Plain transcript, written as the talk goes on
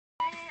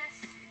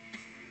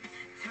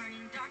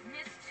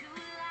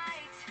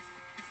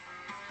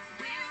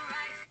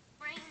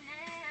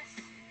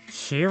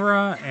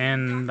She-Ra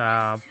and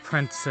the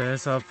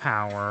Princess of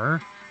Power,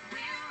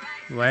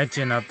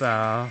 Legend of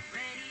the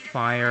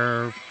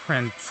Fire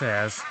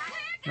Princess,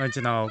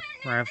 original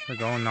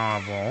graphical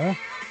novel,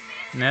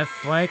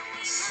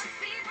 Netflix,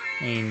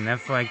 a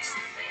Netflix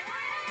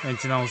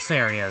original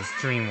series,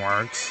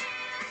 DreamWorks,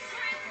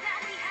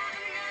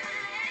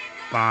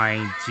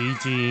 by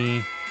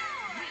Gigi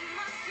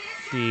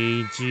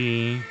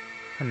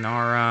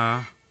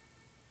Panara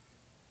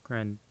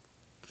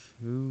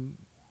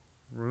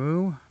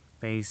Granuru,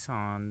 based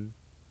on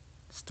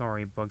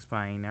storybooks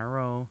by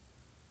Nero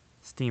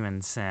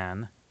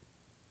Stevenson.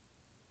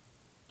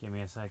 Give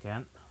me a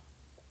second.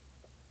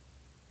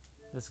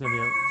 This is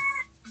gonna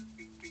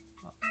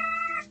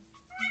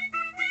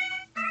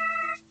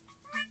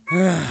be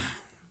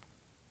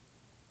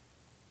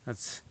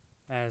that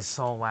is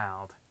so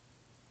loud.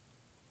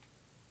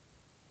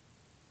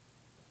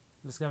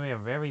 This is gonna be a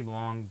very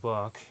long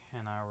book,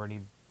 and I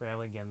already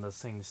barely getting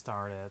this thing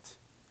started.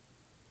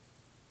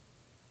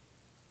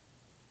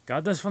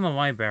 Got this from the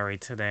library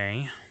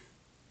today.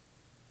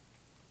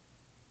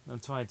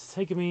 That's why it's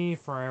taken me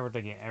forever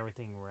to get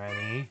everything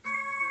ready.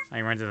 I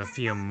rented a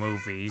few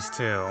movies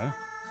too.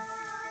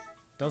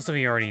 Those of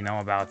you already know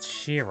about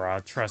She-Ra.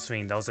 Trust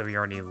me, those of you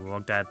already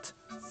looked at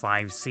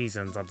 5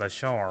 seasons of the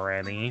show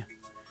already.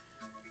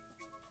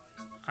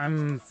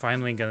 I'm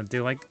finally gonna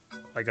do like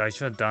I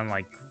should have done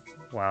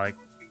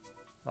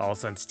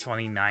since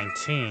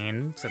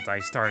 2019, since I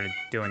started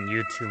doing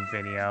YouTube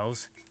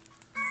videos.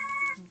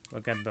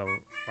 Look at the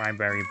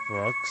library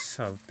books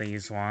of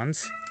these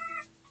ones.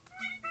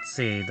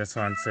 See, this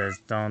one says,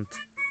 don't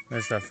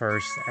miss the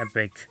first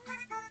epic.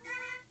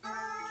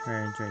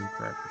 Don't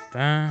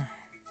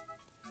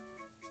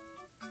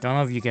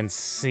know if you can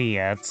see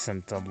it,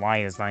 since the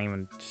light is not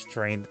even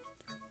straight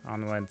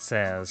on what it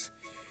says.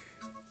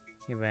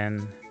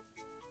 Even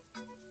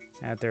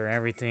after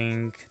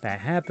everything that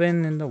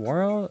happened in the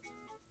world,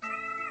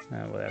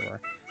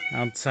 whatever.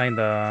 Outside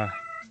the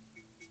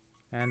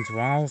end's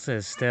walls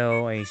is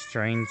still a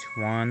strange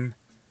one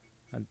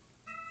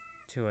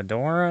to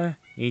Adora.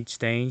 Each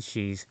day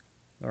she's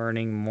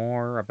learning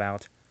more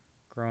about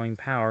growing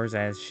powers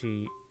as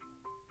She-Ra.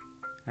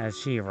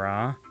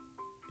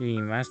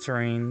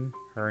 Mastering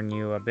her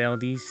new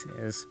abilities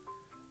is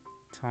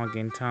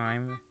talking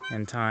time,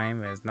 and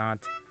time is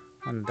not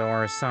on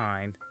Adora's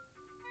side.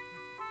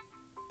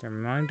 They're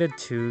minded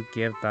to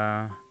give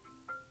the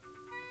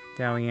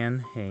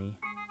Dalian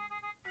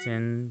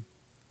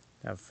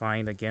a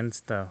fight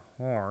against the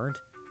Horde.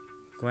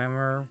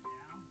 Glamour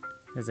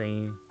is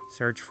a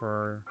search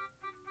for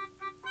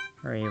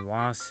a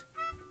lost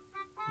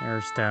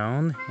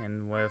airstone,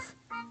 and with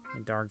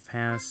a dark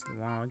past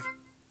log,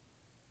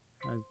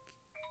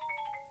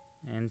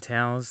 and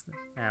tells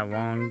that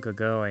long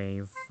ago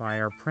a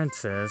fire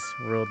princess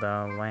ruled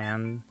the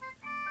land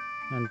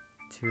and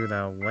to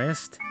the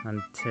west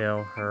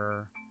until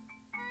her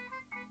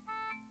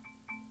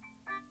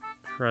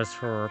trust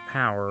for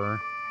power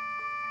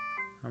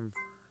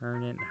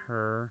hurted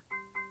her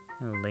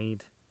and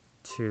lead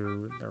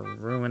to the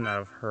ruin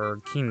of her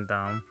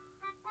kingdom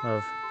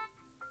of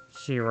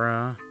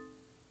She-Ra.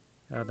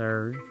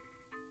 Other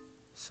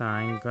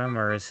sign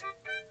Glamour's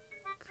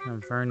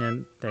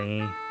confirmed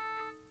they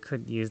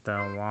could use the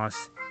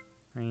lost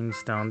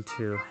rainstone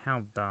to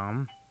help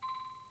them.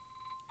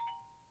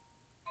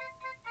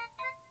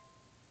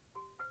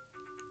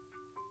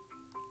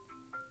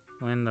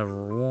 When the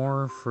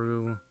war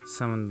through,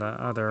 some of the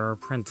other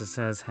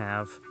princesses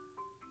have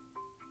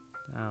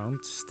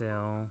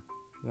still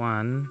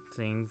one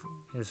thing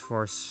is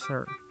for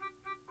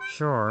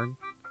sure,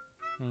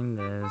 and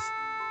is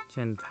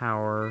Jin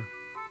power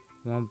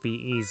won't be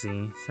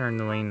easy.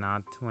 Certainly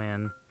not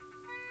when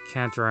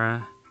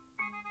Catra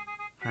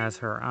has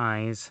her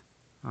eyes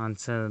on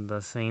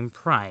the same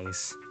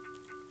price.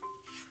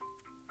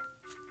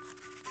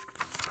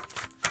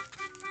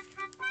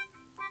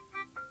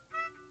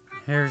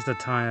 Here's the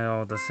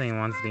title, the same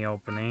one for the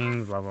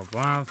opening, blah blah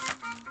blah.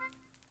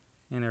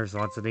 And there's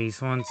lots of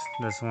these ones.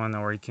 This one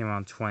already came out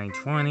in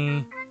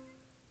 2020.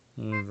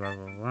 Blah blah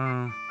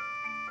blah.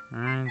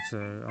 Alright, so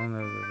blah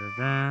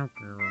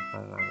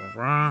blah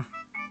blah.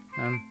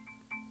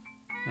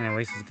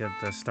 Anyways, let's get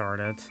this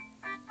started.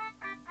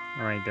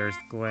 Alright, there's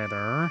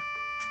Glitter.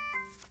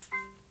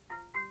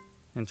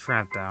 And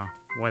Trapta,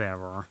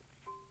 whatever.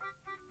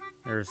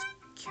 There's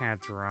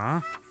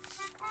Catra.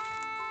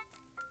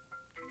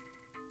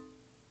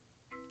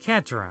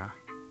 Catra!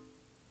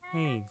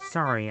 Hey,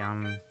 sorry,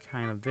 I'm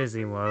kind of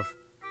busy with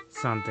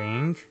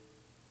something.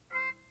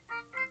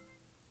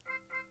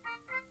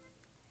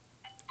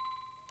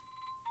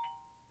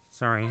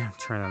 Sorry, I'm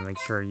trying to make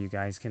sure you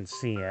guys can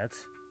see it.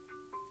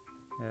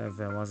 If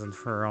it wasn't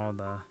for all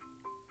the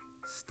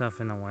stuff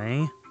in the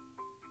way.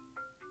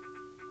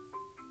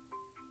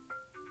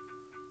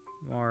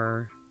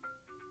 More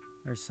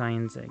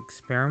science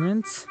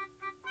experiments?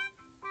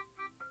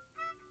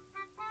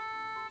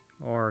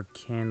 Or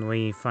can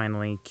we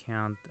finally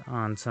count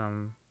on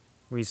some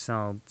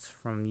results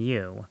from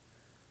you?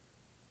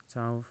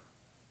 So,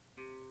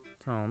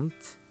 don't.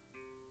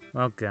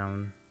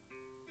 welcome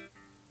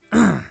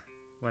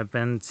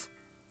weapons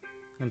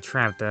and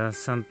trapped us,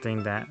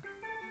 something that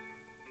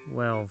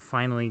will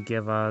finally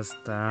give us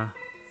the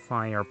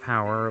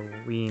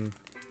firepower we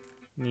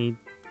need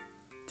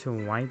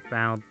to wipe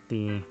out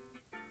the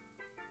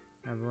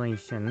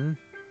revelation.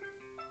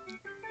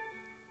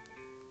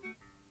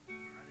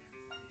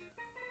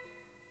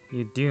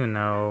 You do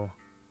know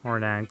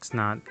Hordak's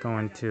not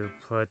going to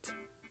put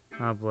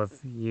up with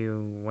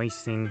you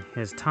wasting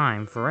his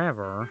time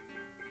forever.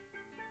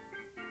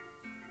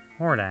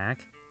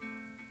 Hordak?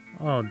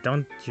 Oh,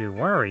 don't you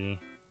worry.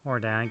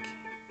 Hordak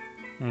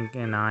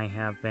and I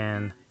have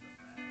been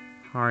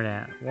hard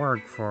at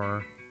work for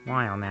a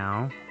while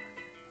now.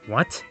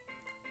 What?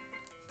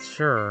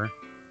 Sure,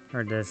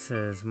 or this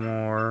is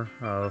more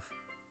of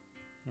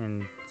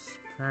an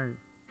spectacular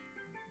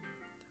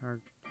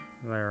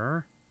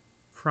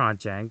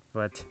project,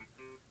 but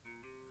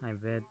I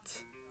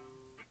bet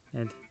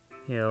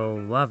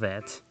he'll love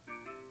it.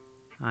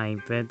 I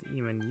bet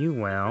even you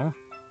will.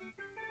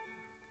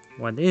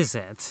 What is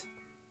it?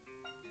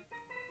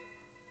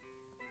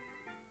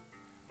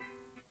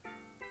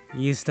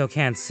 You still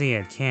can't see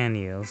it, can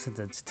you? Since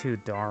it's too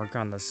dark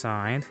on the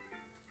side.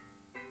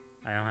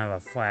 I don't have a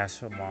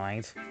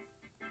flashlight.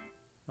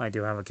 I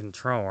do have a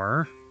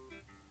controller.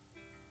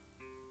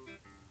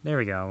 There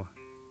we go.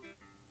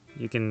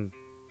 You can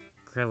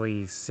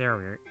clearly see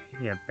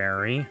it,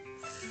 Barry.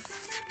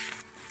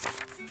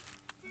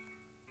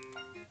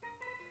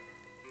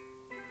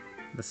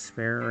 The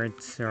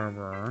Spirit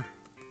Server.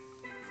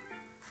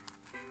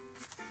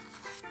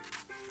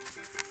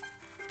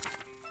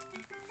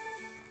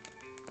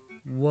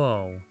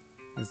 Whoa,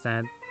 is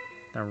that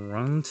the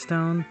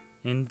runestone?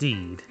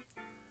 Indeed.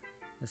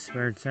 The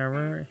Spirit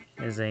Server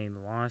is a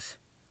lost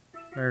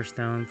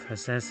stone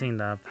possessing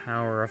the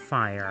power of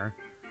fire.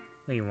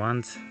 We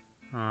once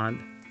thought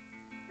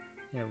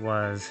it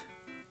was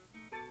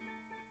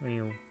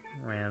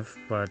Riff,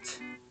 but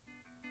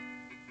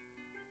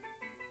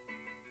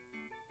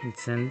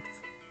recent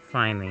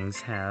findings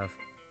have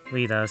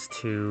led us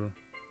to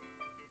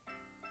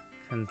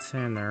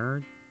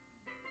consider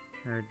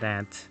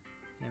that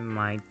it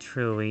might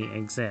truly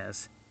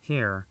exist.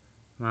 Here,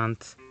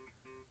 Mount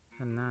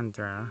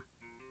Anandra,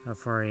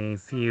 for a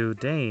few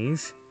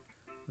days,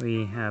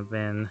 we have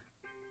been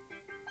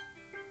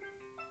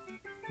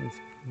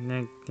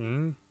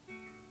connecting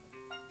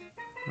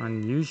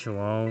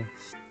unusual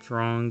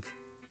strong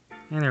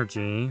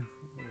energy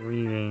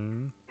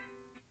reading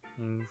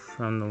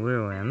from the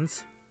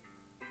ruins.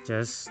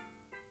 Just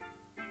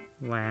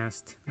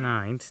last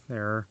night,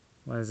 there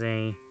was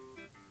a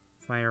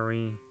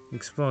fiery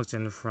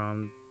explosion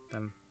from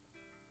the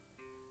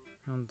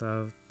mouth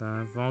of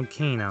the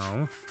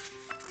volcano.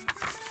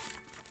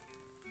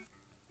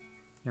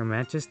 Your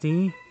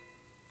Majesty,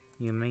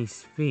 you may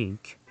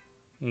speak,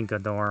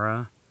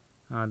 Igadora.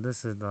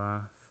 This is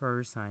the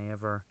first I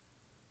ever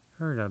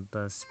heard of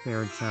the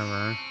Spirit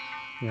Server.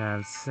 You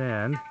have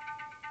said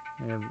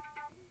it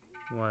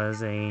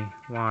was a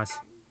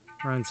lost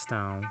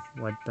runestone.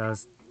 What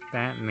does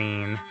that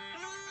mean?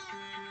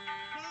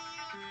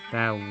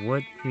 That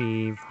would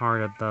be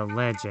part of the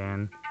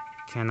legend.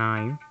 Can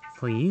I,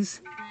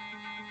 please?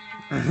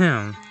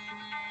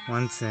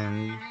 Once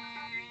in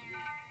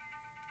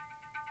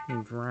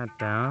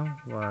Greta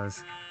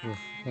was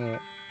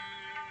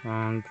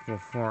long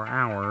before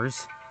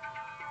ours.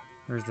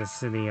 There's the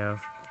city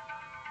of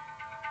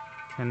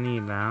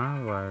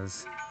Kaneda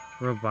was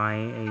ruled by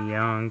a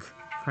young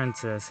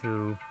princess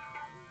who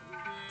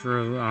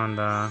drew on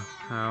the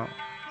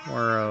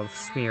power of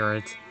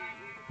spirit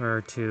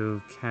her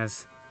to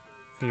cast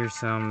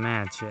fearsome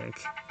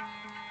magic.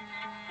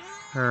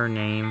 Her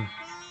name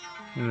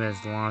was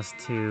lost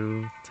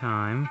to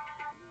time,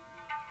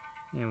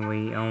 and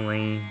we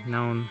only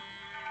know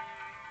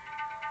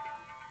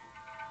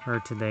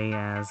her today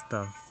as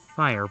the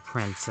Fire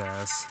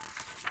Princess.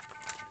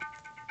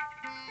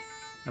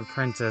 The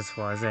princess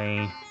was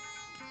a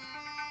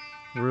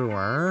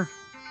ruler,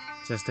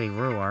 just a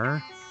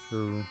ruler,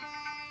 who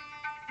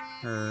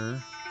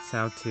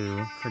herself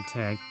to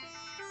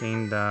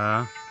protecting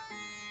the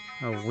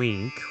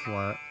weak.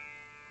 What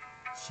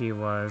she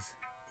was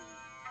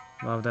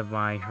loved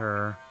by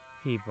her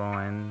people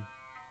and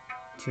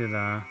to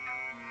the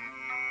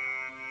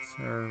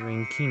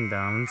serving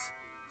kingdoms.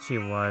 She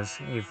was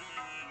a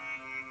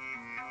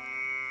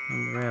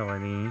in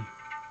reality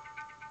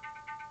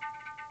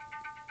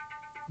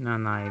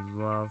none I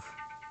love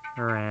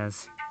her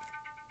as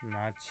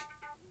much.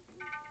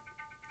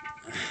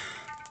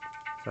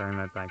 Sorry,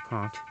 my back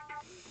popped.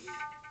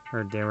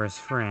 Her dearest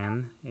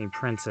friend, a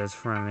princess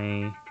from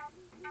a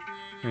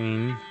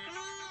green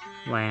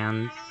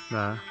land.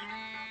 The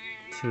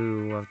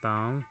two of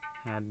them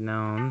had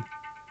known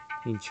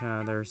each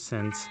other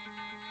since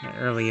the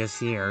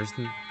earliest years.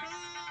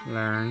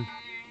 Learned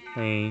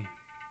they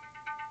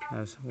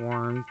have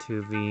sworn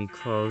to be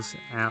close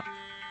out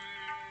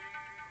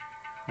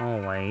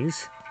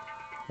always.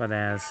 But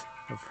as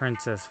the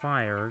Princess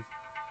Fire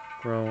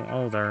grew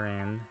older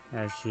and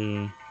as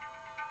she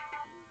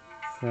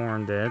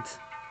formed it,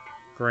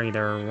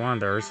 greater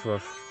wonders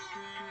with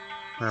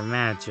her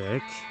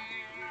magic.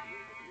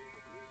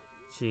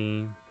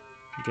 She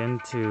began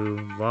to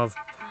love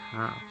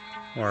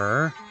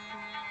power.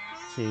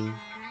 She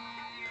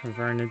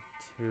converted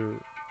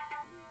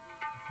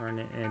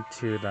it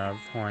to the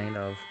point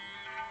of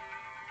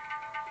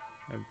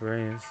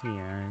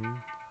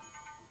abrasion.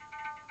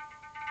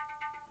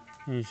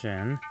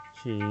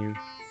 She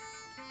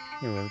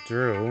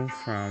withdrew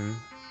from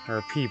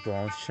her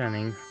people,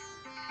 shunning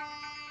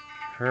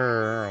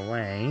her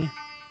away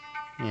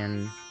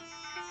in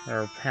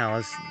her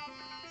palace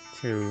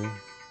to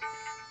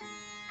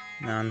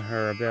none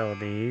her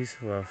abilities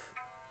with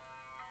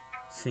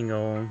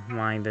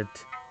single-minded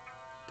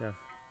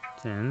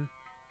devotion.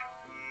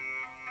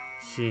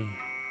 She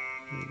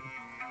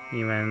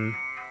even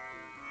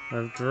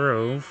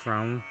withdrew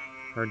from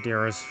her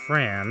dearest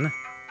friend.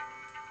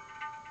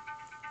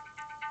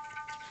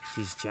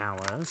 She's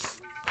jealous.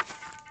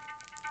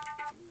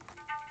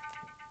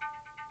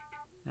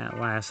 At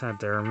last,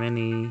 after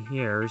many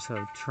years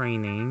of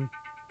training,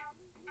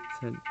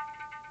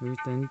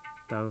 Ruthin,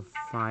 the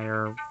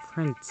Fire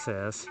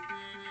Princess,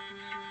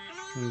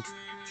 in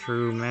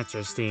true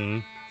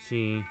majesty,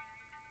 she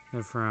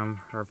went from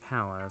her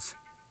palace,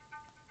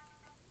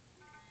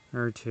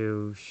 her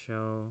to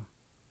show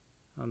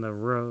on the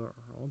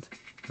world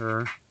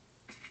her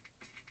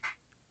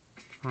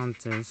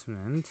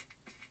accomplishment,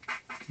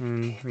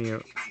 and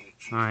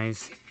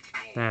realize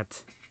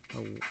that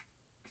the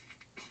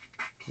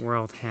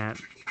world had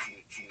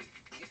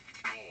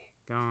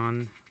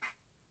gone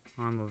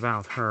on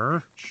without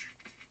her.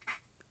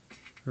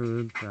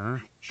 Who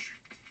the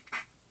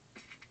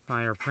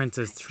Fire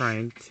Princess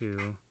tried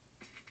to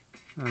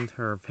end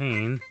her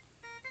pain,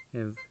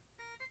 it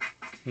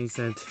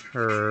reset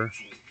her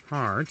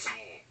heart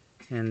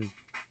and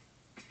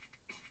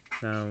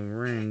the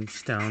rune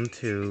stone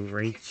to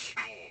reach.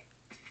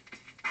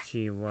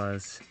 She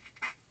was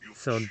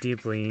so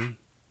deeply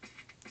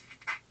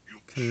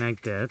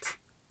connected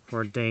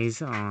for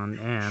days on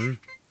end.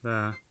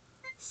 The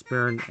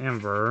Spirit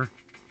Ember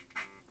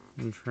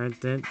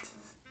entreated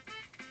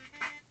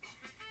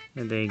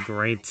and a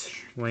great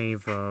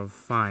wave of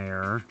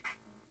fire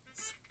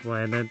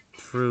splattered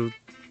through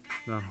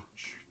the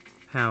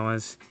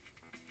palace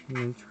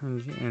in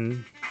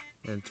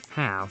its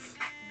path.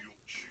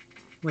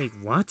 Wait,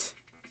 what?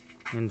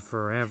 And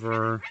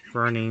forever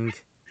burning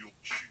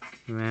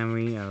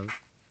memory of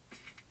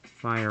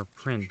Fire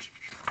Prince.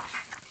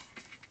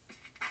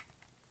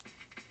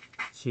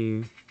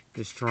 She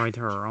destroyed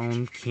her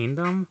own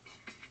kingdom?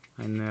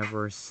 I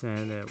never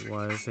said it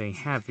was a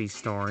happy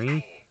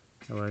story.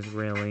 It was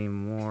really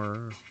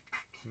more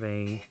of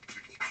a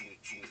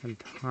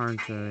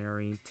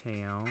cautionary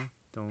tale,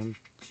 don't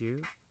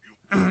you?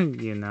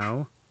 You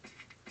know,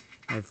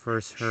 I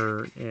first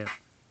heard it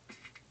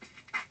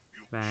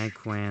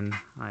back when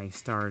I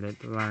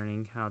started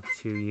learning how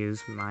to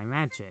use my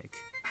magic.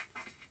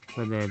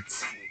 But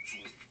it's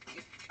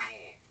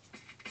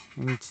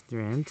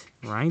instant,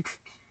 right?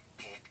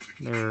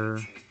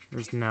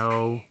 There's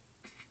no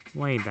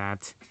way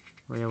that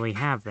really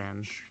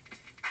happened.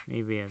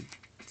 Maybe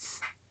it's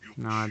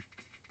not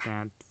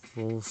that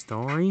full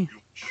story.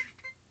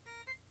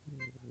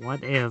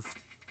 What if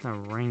the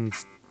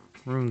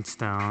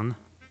runestone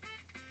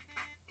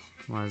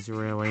was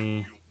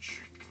really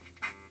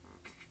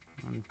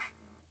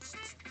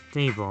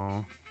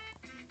unstable?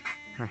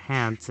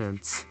 Perhaps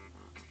its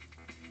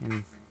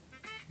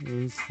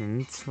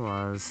instance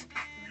was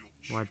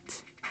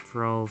what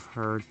drove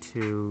her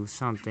to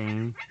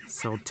something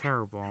so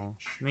terrible.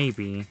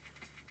 Maybe.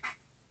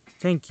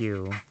 Thank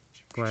you,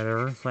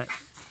 Glitter. Let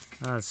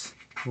us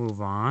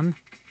move on.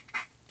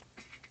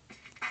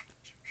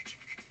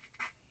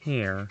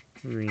 Here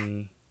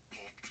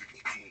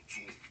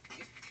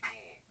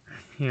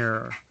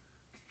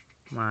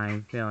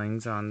my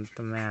feelings on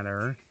the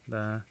matter.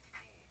 The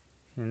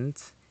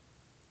hint,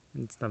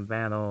 it's the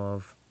Battle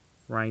of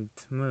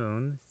Right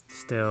Moon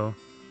still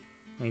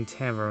weighs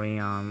heavily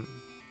on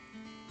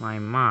my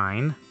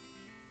mind.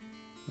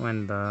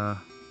 When the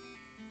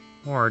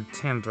Horde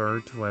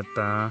tampered with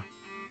the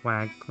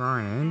Black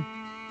Garnet,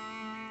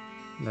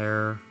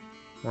 there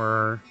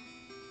were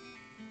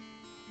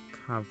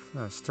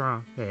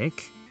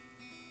catastrophic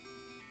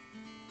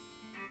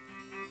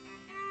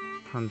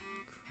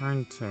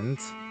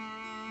concurrence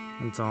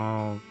and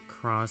all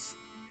across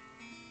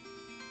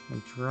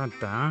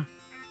Adreta.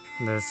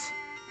 This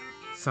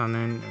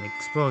sudden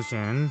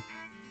explosion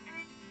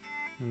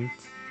and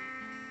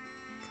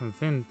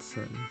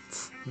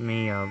convinces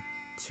me of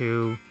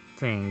two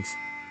things: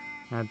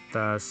 that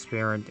the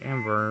Spirit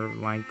Ember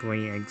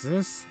likely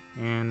exists,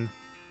 and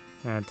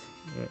that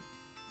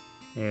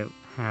it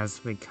has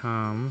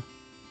become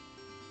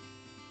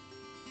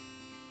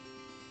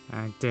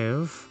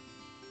active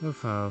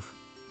of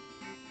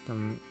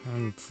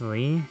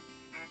mentally.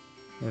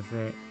 If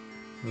it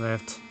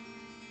left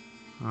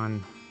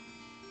unchecked,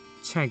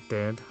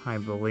 I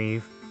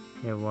believe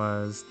it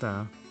was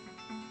the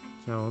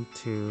jolt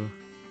to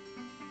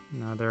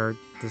another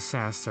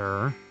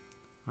disaster.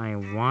 I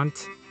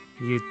want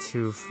you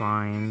to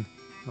find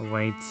a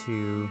way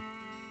to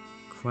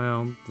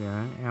quell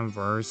the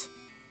embers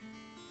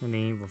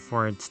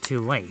before it's too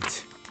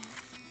late.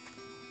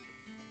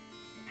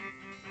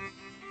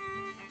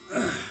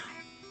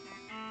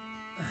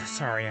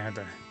 Sorry, I had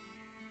to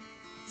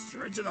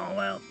stretch it all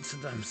out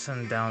since I'm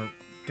sitting down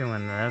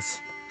doing this.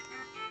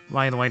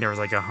 By the way, there's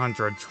like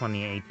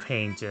 128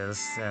 pages,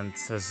 and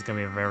this is gonna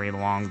be a very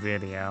long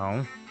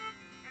video.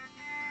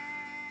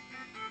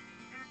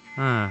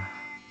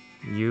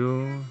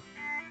 You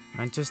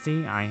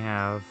Majesty, I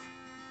have...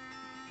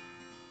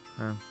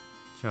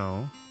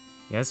 Joe?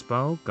 Yes,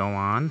 Bo, go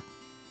on.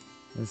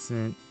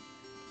 Isn't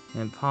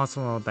it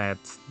possible that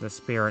the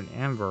Spirit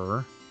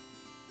Ember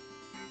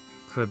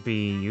could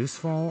be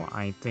useful?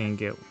 I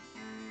think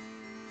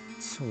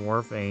it's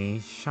worth a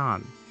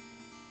shot,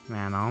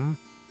 madam.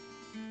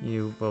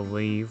 You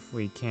believe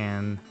we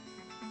can...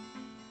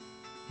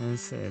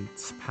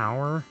 its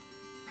power?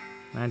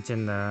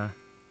 Imagine the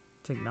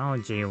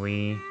technology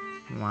we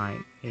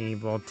might be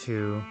able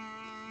to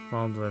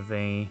build with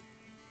a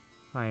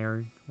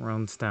fire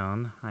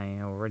runestone.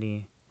 I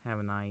already have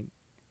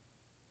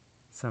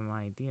some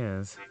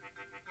ideas.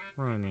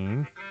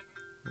 Ruining,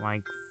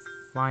 like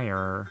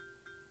fire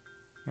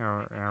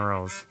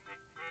arrows,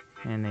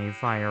 and a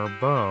fire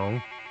bow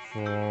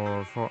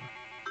for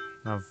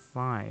the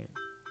fire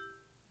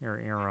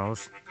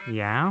arrows.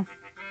 Yeah?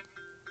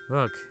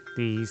 Look,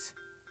 these...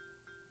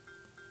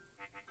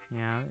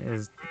 Yeah,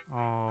 is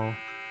all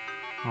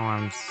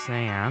I'm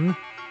saying.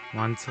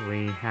 Once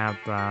we have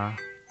the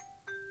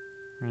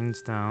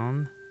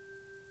greenstone,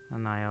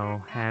 and I'll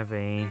have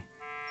a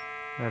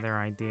better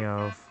idea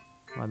of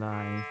what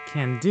I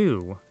can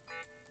do.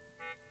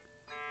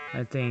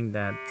 I think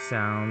that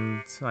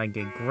sounds like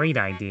a great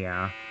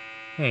idea.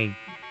 Hey,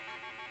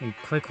 a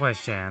quick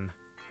question.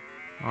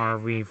 Are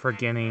we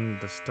forgetting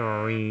the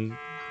story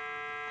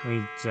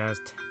we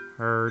just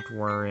heard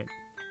where it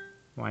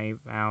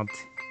wiped out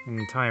an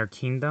entire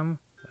kingdom?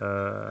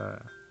 Of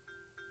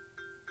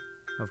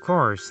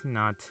course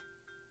not.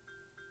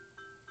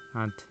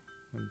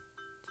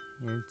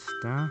 It's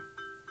the...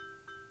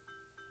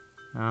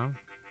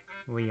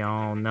 we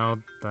all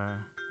know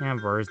the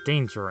Ember is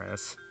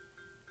dangerous.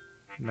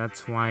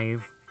 That's why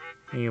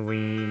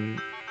we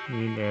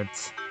need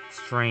its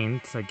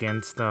strength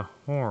against the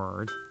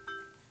Horde.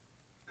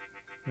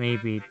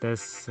 Maybe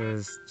this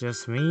is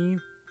just me,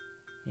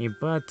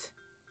 but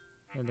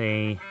at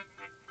a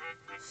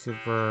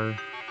super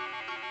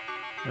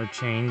or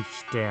change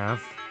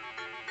death,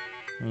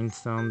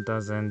 Greenstone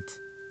doesn't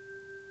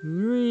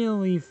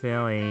really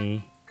feel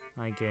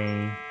like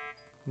a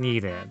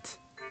needed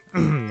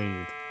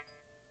need.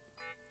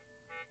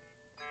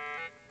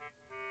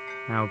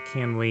 How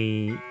can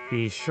we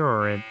be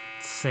sure it's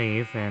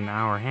safe in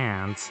our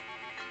hands?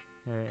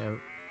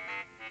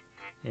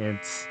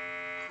 Its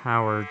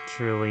power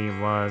truly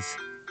was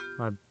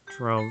what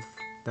drove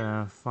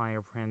the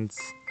Fire Prince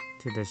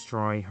to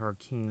destroy her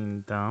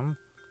kingdom.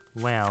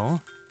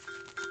 Well...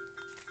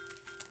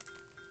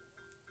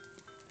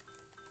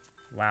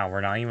 Wow,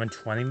 we're not even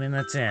 20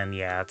 minutes in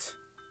yet,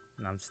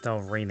 and I'm still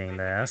reading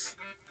this.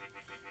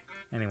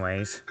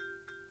 Anyways,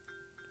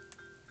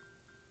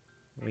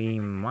 we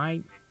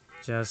might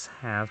just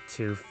have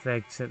to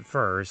fix it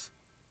first,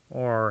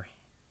 or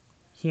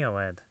heal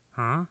it,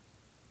 huh?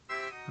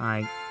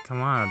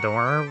 Come on,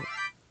 Adora.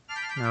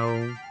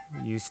 No,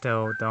 you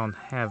still don't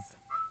have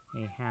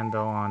a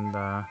handle on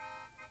the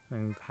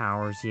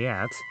powers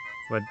yet,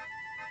 but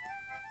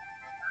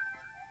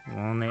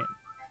won't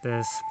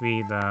this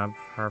be the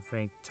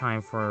perfect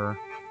time for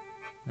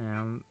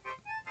them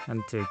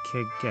and to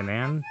kick it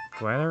in?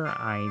 Whether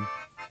I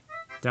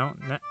don't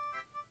know.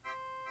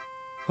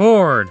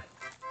 Horde!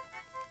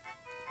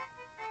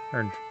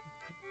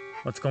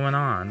 What's going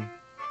on?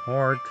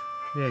 Horde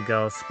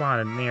vehicle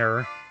spotted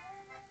near,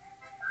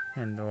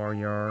 or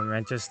Your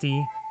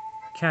Majesty.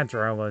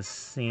 Catra was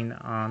seen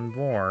on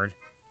board.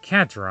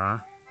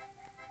 Catra?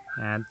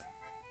 And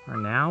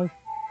now?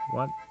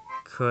 What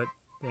could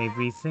they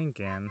be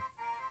thinking?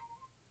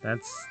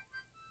 That's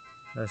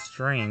the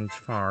strange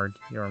part,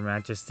 Your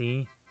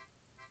Majesty.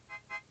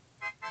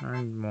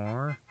 And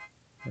more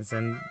is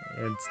in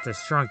its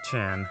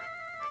destruction.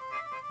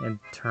 It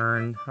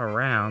turned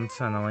around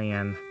suddenly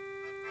and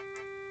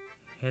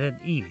headed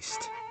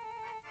east.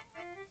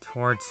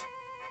 Towards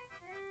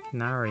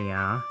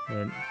Canaria,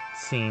 it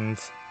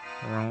seems.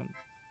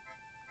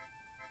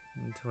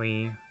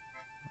 We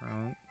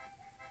won't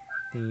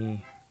the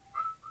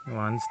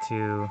ones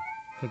to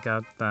pick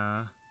up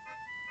the...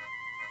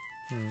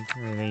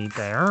 really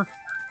there.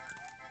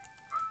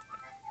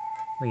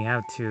 We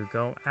have to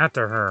go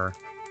after her.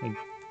 We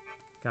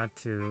got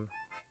to...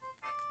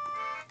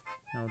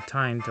 no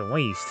time to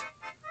waste.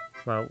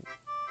 But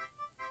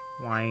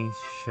why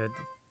should...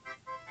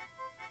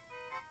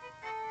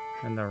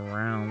 in the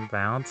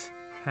roundabout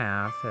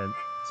path, it's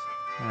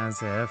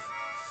as if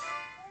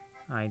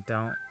I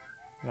don't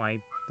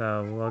like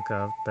the look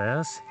of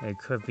this. It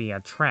could be a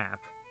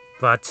trap.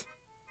 But,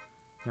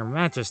 Your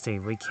Majesty,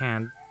 we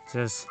can't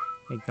just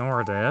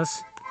ignore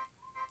this.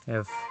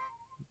 If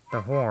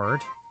the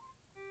Horde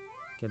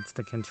gets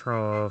the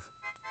control of...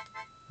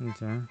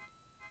 Okay.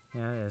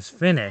 Yeah, it's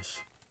finished.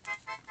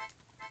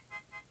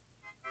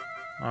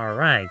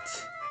 Alright.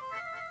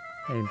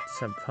 I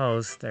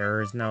suppose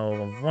there is no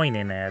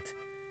avoiding it.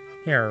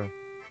 Here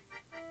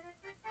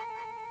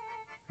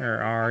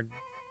are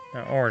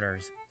the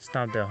orders.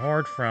 Stop the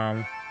Horde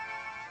from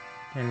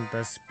in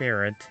the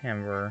Spirit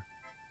Ember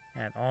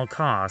at all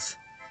costs.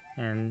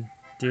 And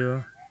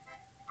do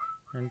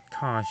and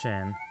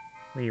caution.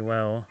 We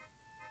will...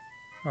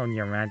 Oh,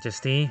 Your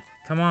Majesty.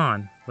 Come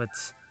on,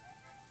 let's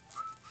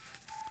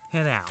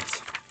head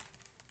out.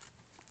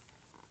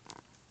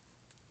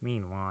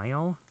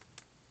 Meanwhile...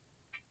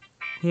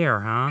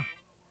 Here, huh?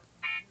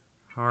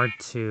 Hard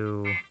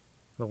to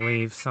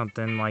believe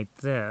something like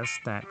this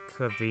that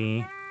could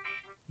be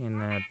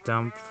in a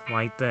dump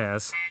like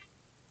this.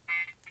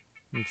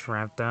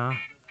 Entrapta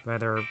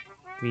better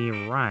be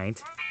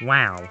right.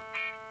 Wow.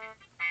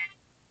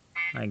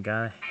 I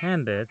gotta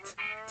hand it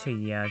to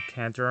ya,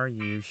 Kedra.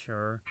 You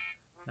sure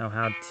know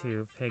how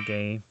to pick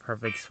a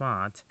perfect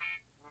spot.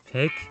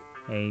 Pick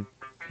a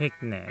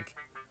picnic.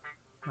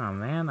 Oh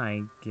man,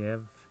 I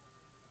give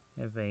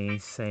if they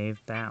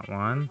saved that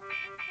one.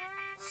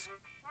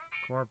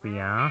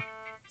 Scorpia.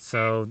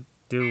 So,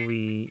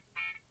 do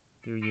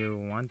you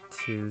want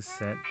to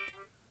sit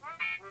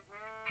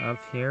up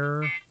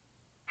here?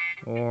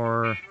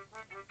 Or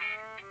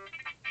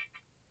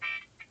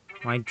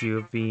might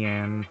you be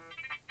in...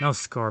 No,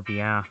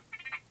 Scorpia.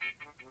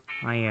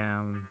 I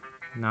am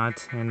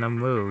not in the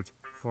mood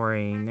for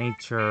a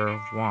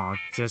nature walk.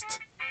 Just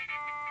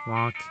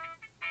walk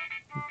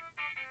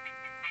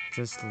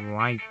just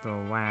like the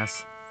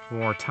last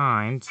 4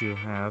 times you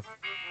have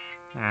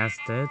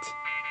asked it.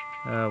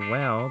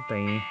 Well,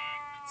 they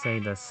say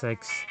the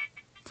 6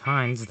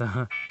 times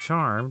the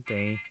charm,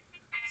 they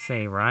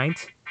say, right?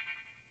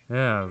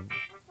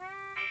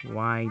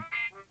 Why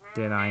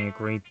did I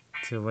agree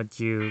to let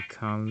you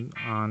come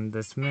on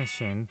this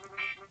mission?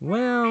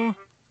 Well,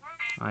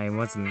 I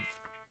wasn't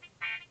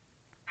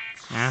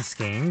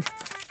asking.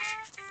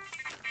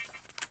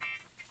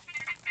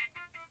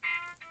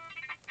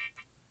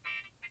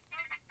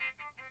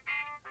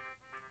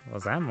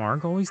 Was that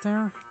Mark always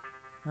there?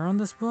 Around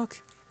this book?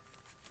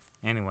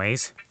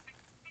 Anyways.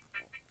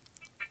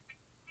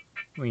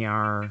 We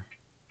are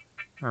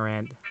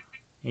at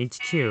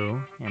HQ,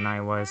 and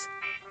I was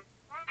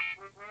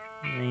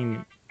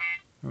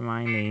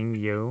reminding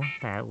you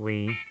that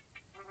we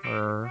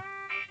were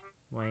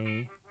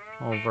way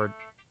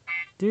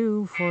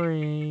overdue for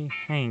a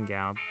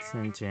hangout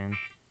session.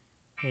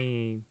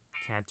 Hey,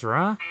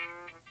 Ketra,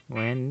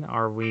 when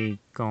are we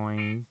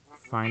going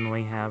to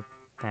finally have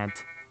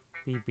that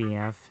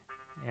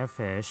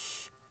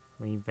BBF-ish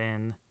we've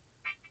been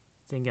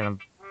thinking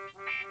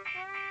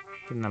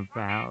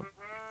about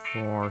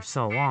for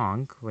so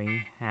long?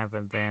 We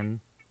haven't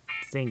been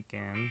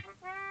thinking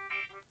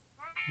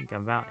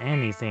about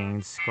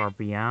anything,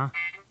 Scorpia.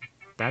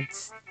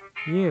 That's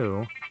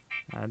you.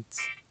 That's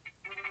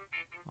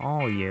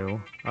all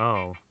you.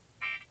 Oh.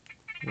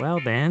 Well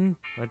then,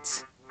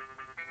 let's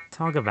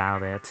talk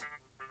about it.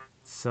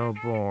 So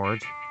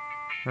bored.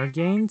 Our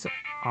games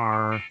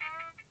are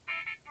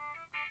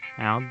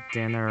out.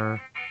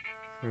 Dinner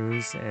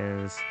cruise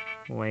is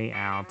way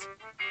out.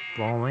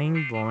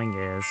 Bowling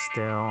is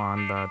still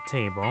on the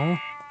table.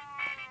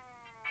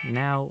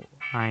 Now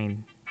I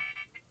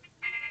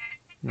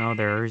know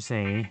there's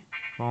a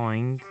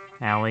bowling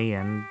alley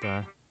in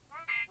the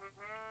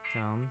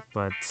town,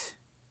 but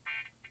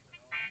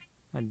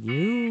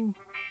you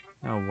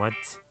know what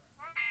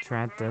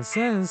Trata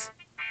says.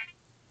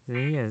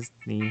 He is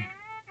the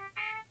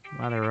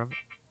mother of...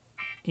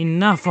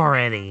 Enough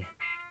already!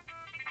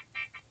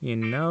 You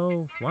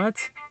know what?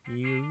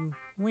 You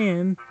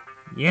win.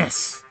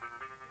 Yes!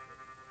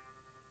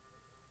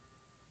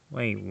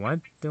 Wait,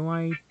 what do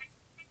I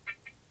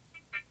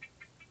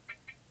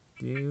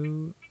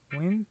do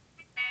win?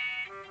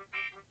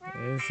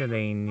 Is it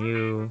a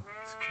new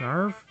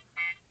scarf?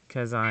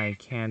 Because I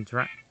can't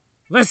drive.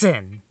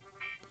 Listen!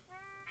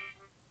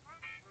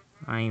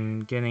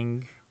 I'm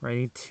getting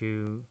ready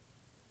to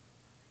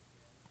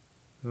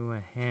go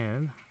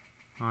ahead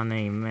on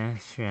a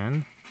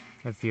mission.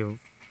 If you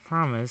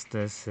promise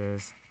this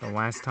is the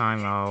last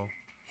time I'll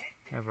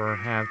ever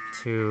have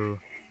to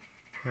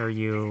hear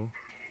you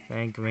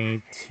beg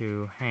me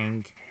to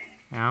hang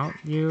out,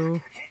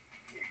 you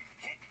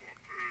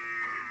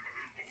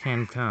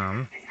can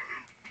come.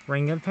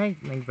 Bring a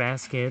picnic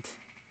basket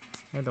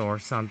or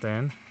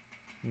something.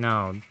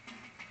 No,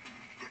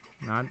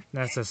 not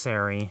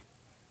necessary.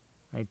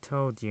 I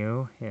told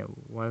you it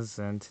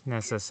wasn't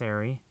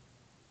necessary.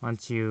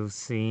 Once you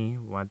see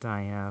what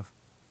I have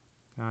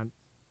got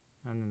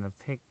under the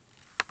pick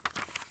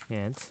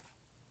it.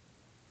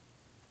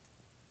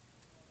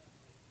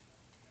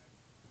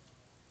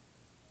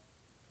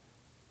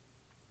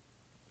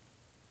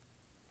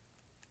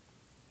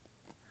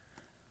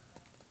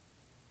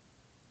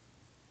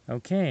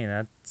 Okay,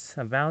 that's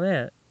about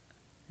it.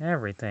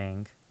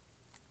 Everything.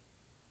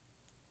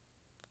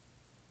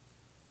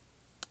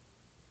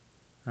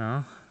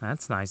 Well,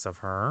 that's nice of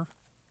her.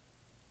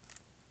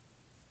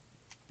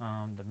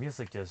 The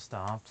music just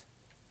stopped.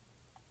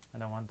 I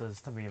don't want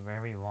this to be a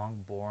very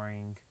long,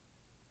 boring,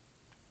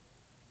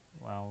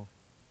 well,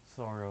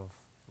 sort of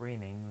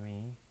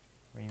reading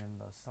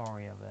the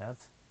story of it.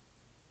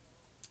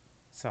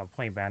 So I'll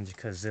play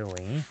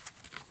Banjo-Kazooie.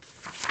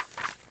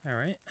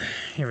 Alright,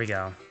 here we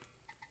go.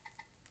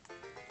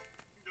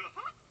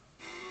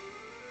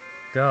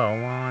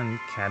 Go on,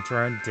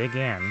 Catra, dig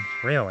in.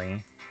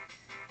 Really?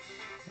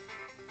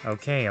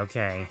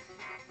 Okay.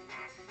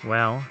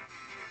 Well,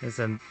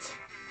 isn't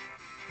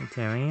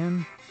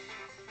Italian?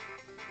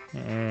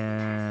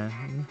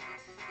 And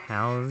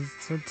how's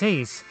it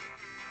taste?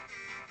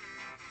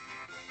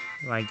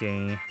 Like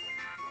a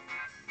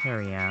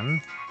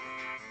Harian.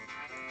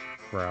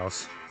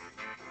 Gross.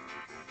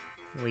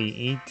 We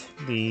eat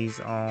these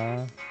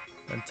all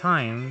the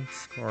time,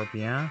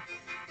 Scorpia.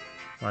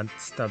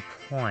 What's the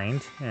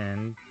point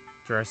in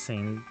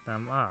dressing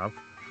them up?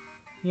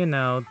 You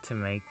know, to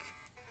make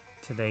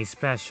today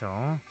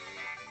special.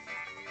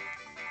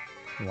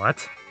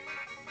 What?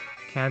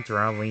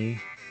 Cadra, we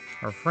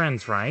are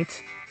friends,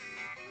 right?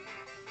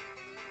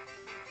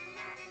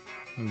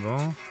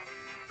 Well,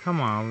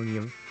 come on,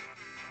 you've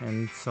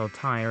been so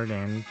tired,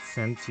 and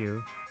since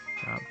you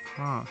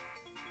got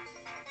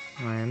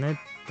when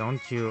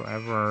don't you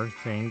ever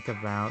think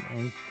about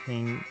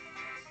anything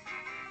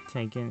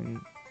taking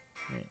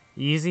it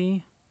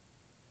easy?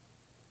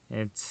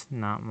 It's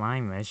not my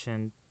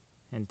mission,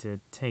 and to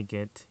take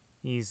it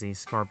easy,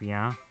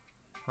 Scorpia.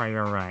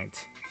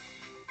 Right.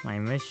 My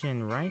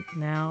mission right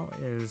now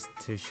is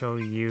to show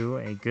you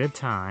a good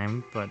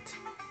time, but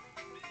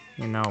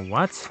you know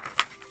what?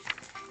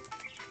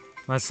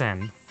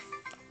 Listen,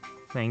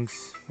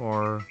 thanks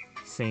for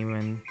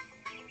saying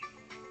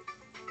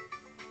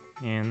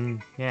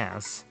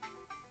yes.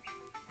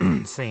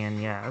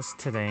 Saying yes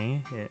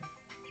today.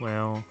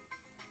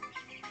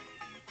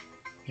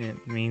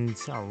 It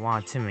means a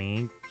lot to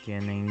me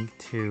getting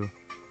to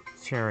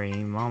share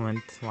a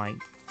moment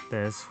like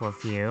this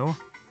with you.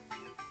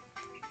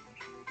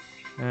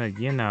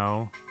 You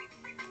know,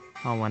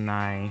 when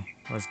I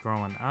was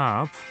growing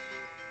up,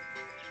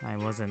 I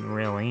wasn't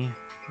really.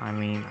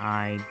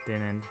 I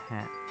didn't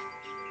have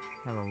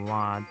a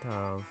lot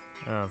of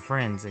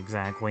friends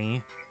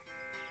exactly.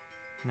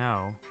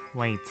 No,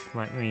 wait,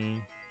 let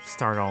me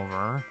start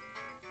over.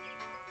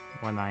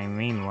 What I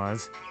mean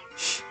was,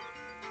 shh.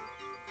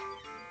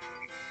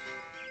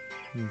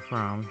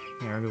 From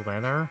your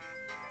letter,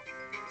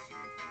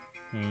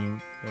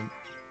 and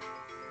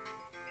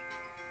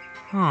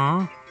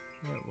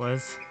it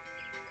was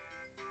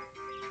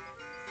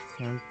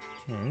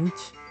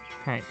sentient.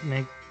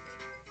 Picnic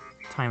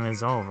time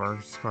is over,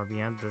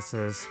 Scorpion. This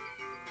is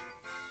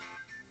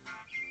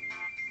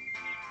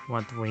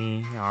what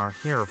we are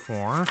here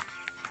for.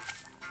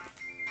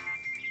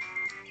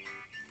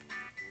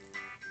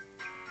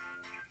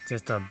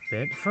 Just a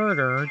bit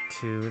further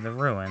to the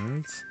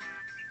ruins.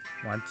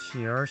 Watch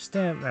your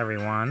step,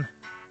 everyone.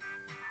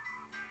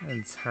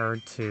 It's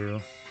hard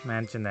to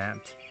imagine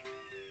that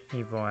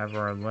people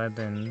ever lived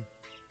in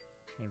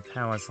a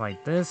palace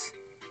like this.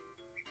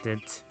 Did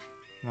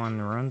one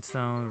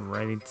runestone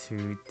ready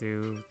to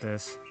do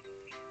this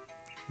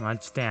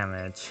much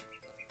damage?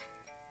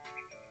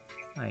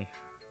 I'll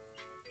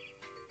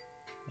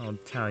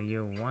tell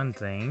you one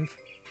thing.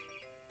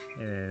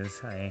 It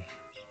is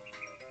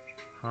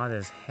hot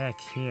as heck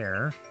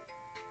here.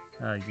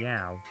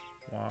 Yeah,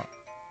 well,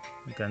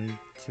 gun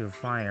to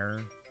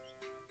fire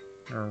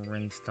or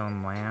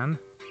Ringstone land.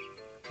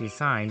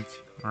 Besides,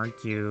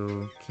 aren't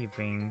you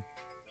keeping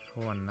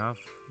cool enough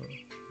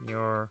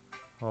your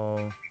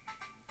whole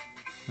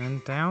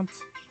vent out?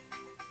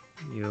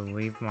 You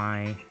leave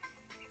my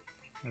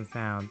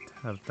without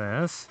of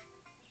this.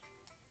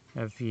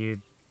 If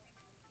you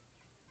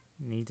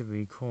need to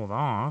be cooled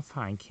off,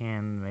 I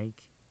can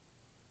make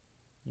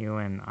you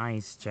an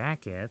ice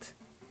jacket.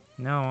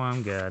 No,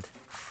 I'm good.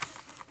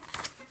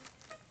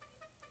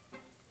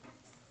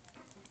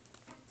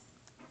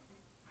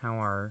 How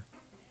are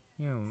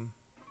you,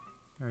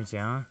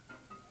 Urja?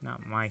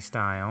 Not my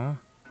style,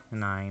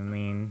 and I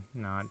mean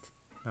not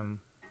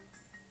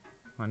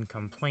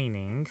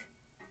uncomplaining.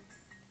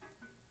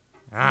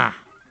 Ah!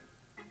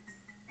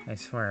 I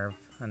swear,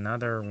 if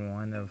another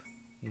one of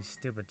these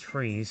stupid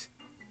trees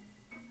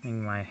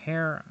in my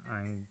hair,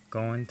 I'm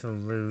going to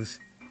lose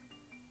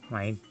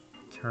my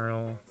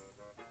turtle.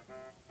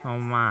 Oh,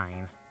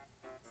 mine.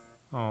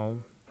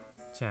 Oh,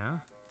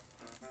 yeah?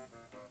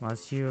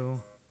 Once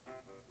you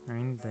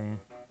earn the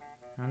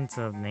hands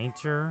of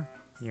nature,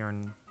 you're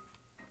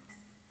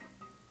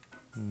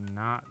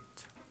not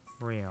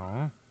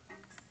real.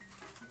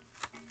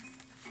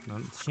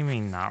 She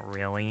mean not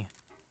really.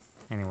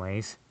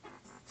 Anyways,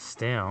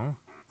 still.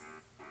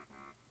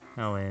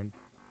 Oh, it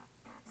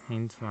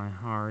pains my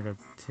heart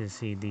to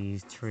see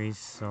these trees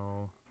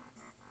so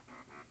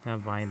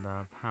that by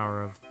the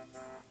power of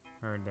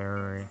her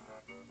there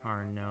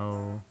are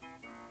no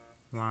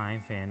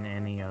life in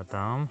any of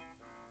them.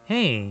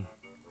 Hey!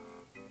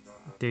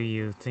 Do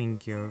you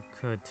think you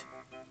could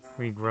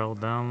regrow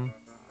them.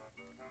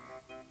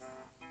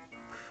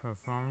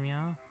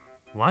 Performia?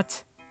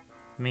 What?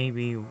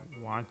 Maybe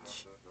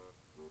watch.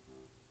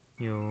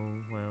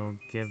 You will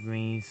give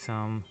me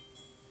some.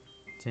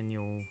 Then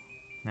you'll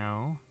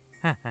know.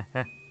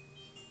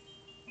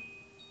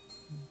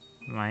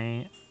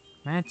 My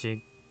magic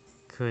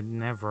could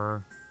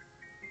never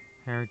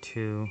compare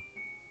to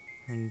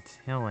the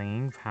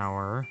healing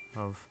power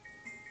of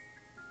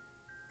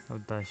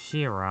the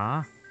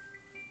Shira.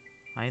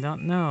 I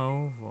don't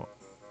know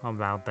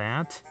about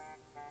that,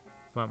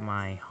 but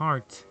my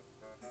heart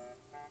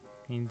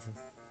needs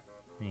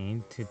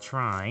me to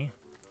try.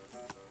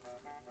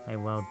 I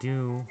will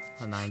do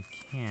what I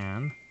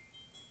can.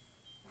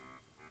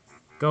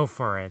 Go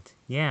for it.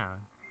 Yeah,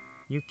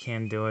 you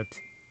can do it.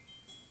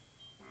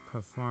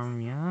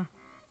 Perform, yeah?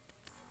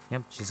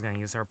 Yep, she's gonna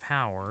use her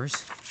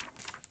powers.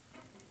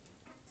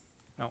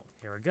 Oh,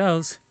 here it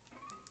goes.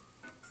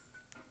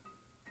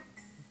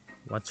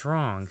 What's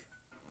wrong?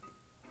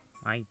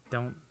 I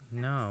don't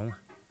know.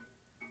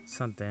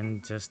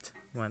 Something just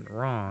went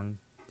wrong.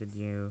 Did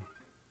you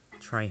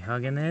try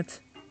hugging it?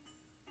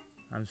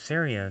 I'm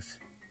serious.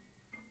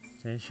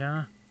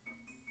 Sisha?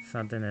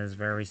 Something is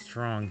very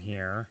strong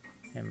here.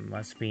 It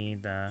must be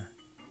the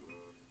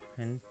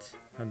hint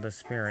of the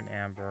spirit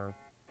amber.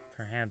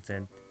 Perhaps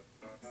it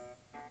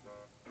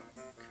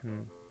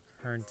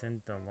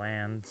hurted the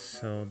land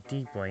so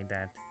deeply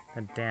that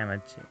the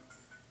damage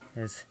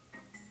is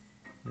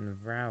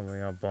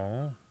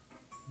invulnerable.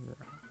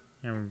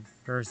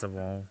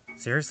 Irreversible.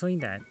 Seriously?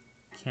 That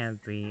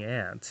can't be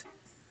it.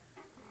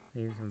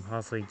 You can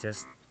possibly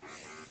just...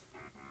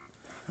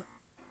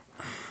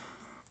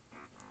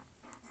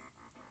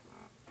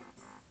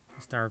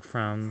 start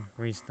from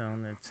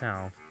Restone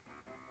itself.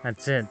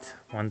 That's it.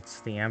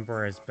 Once the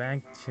Emperor is back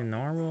to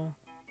normal,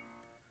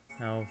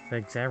 that'll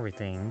fix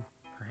everything.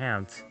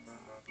 Perhaps.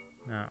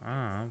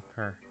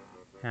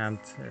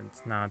 Perhaps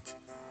it's not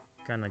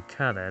gonna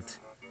cut it.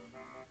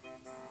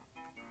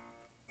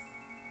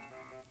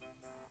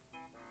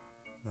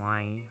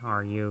 Why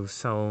are you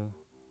so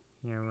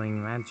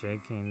healing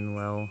magic and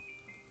will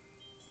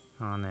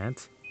on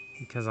it?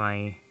 Because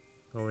I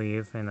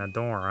believe in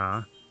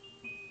Adora,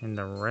 and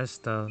the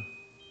rest of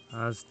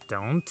us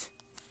don't?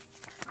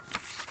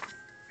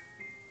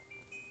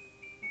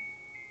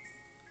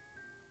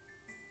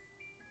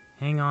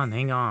 Hang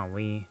on,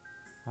 we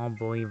all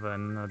believe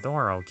in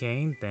Adora,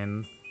 okay?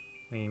 Then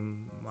we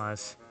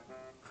must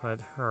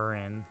put her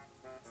in,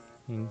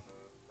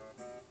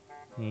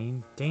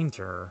 in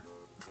danger.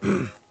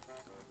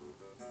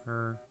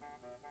 Her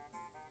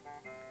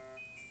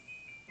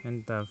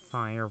and the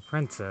Fire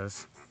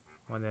Princess.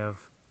 What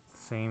if the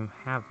same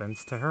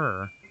happens to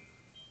her?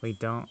 We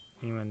don't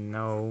even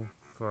know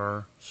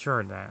for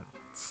sure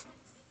that's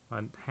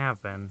what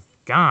happened.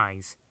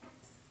 Guys!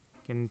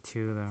 Get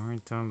into the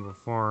right zone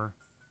before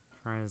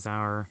tries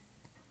our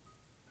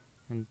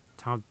and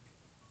top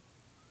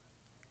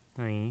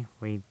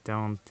we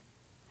don't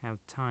have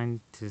time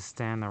to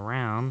stand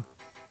around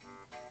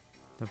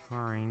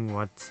deferring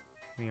what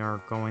we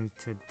are going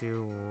to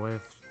do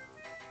with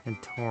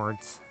and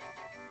towards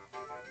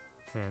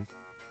it.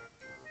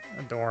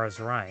 Adora's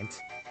right.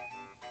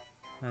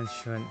 That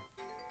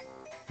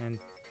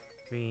shouldn't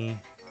be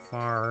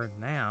far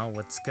now.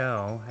 Let's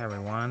go,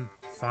 everyone.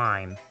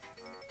 Fine.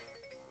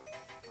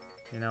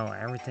 You know,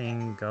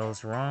 everything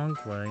goes wrong,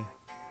 well,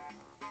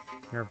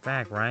 you're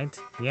back, right?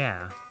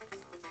 Yeah.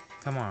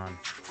 Come on.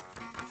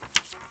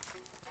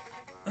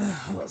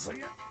 Hold on a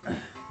second.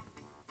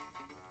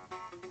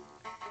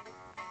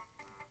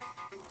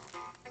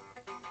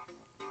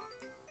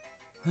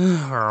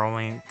 We're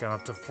only got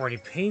up to 40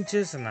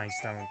 pages, and I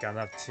still haven't got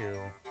up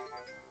to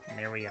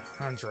nearly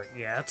 100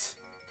 yet.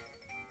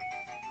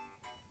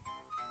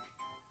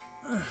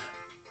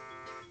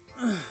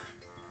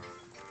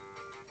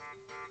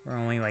 We're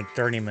only like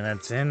 30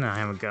 minutes in, and I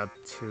haven't got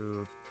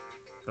to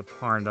the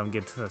part I'm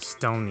getting to the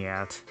stone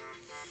yet.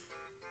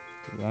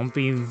 It won't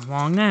be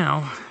long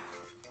now.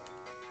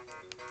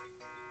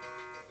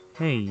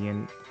 Hey,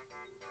 and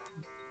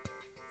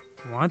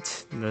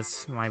what?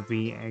 This might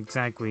be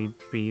exactly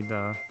be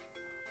the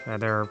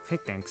better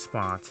picnic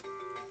spot.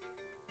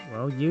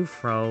 Will you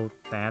throw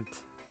that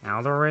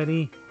out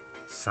already?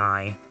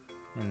 Sigh.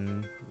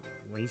 And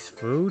waste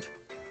food?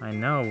 I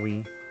know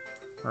we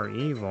are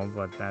evil,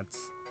 but that's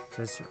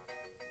just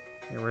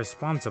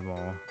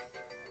irresponsible.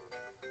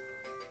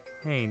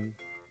 Hey,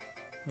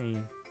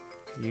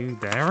 you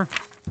there?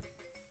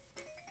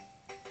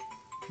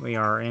 We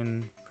are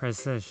in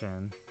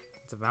precision.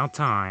 It's about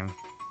time.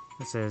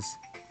 This is,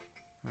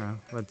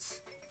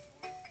 what's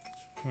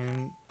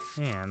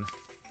in.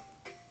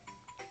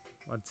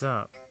 What's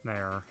up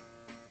there?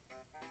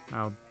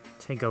 I'll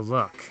take a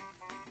look.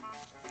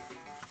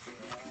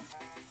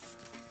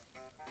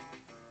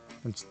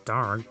 It's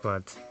dark,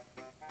 but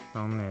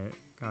it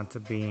got to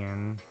be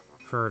in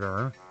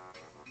further.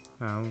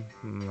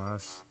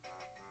 Must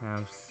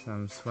have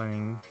some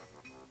swimming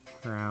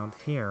around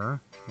here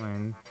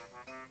when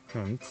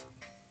print.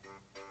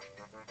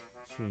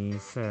 She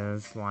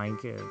says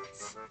like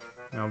it's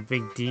No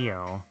big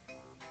deal.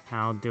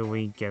 How do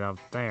we get up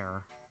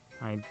there?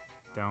 I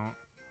don't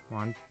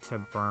want to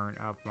burn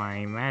up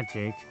my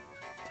magic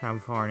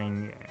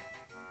teleporting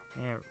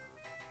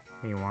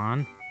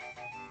everyone.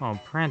 Oh,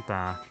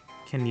 Pranta,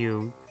 can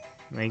you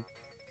make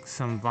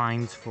some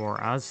vines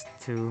for us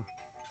to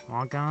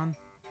walk on?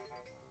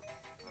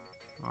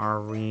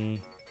 Are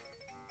we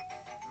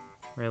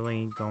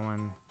really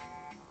going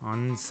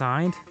on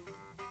inside?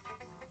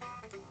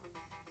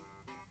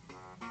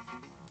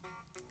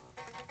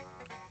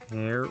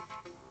 Here.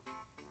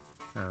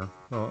 Sure.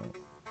 Well,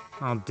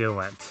 I'll do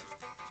it.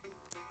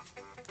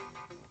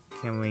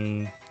 Can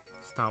we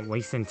stop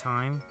wasting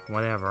time?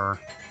 Whatever.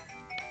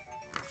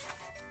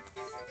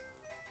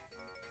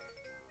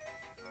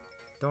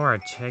 Dora,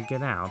 check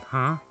it out,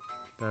 huh?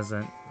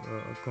 Doesn't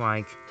look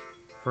like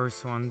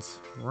first one's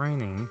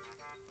raining.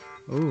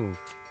 Ooh,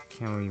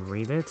 can we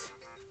read it?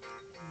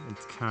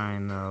 It's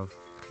kind of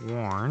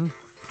worn.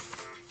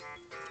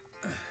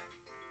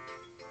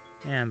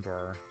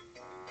 Amber,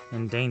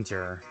 in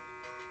danger.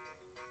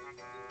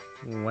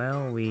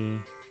 Well, we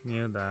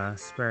knew the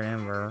Spirit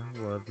Amber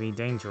would be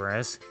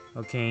dangerous.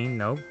 Okay,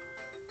 nope.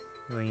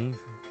 Leave.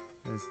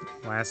 His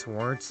last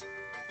words.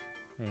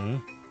 Hey.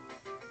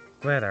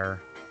 Glitter.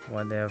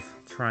 What if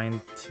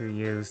trying to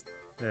use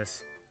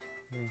this?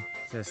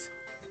 Just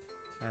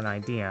an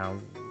idea.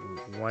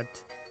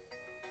 What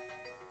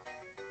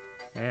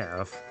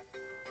if?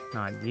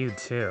 Not you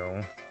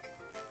too.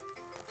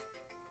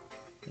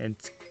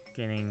 It's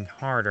getting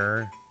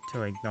harder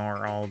to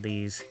ignore all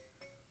these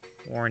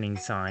warning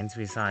signs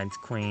besides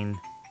Queen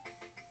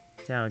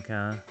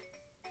Jellica,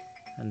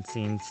 and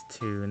seems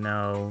to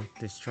know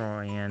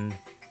destroying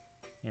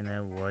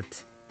it would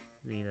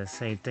be the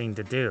safe thing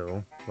to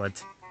do,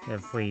 but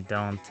if we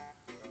don't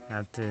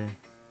have to,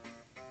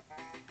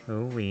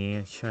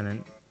 we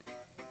shouldn't,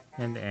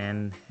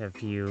 and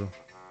if you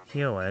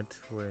heal it,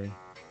 we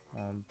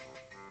won't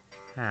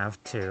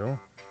have to,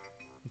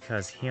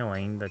 because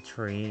healing the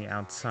tree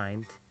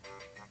outside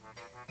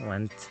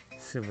went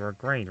super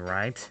great,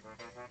 right?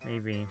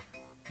 Maybe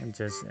it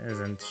just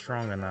isn't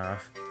strong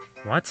enough.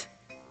 What?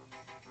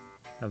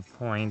 The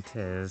point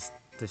is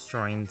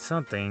destroying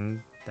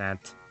something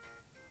that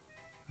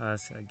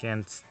us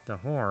against the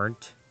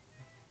Horde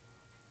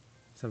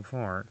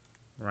support,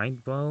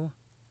 right, Bo?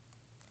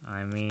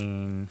 I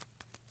mean,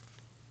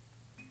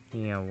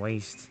 be a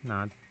waste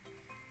not,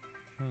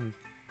 you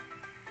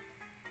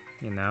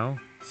know?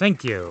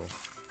 Thank you!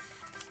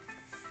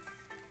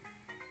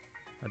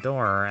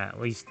 Adora,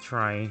 at least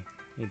try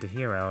the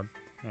hero,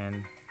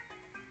 and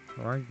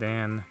or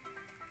then,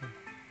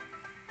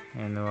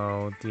 and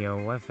we'll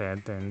deal with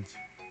it, and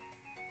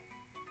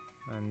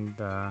when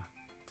the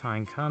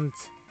time comes,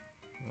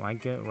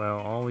 like it will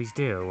always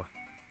do.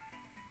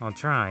 I'll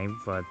try,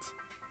 but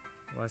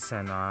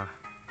listen, not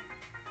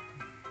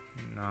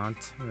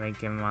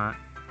making my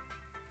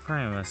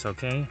promise,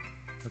 okay?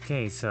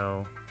 Okay,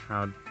 so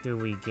how do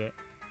we get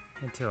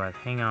into it?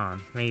 Hang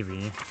on,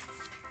 maybe.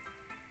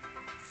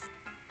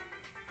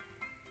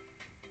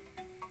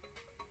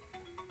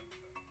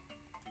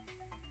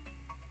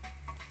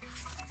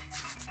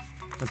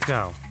 Let's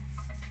go.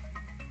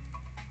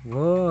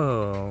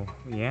 Whoa,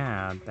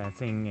 yeah, that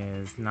thing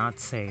is not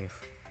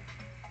safe.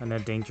 And a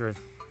dangerous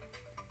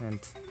and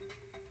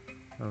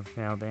have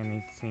found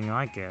anything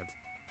like it.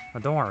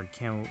 Adora,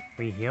 can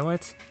we heal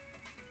it?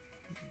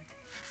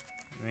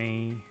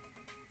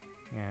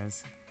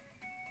 Yes.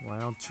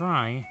 Well,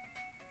 try.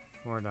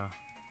 For the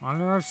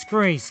honor of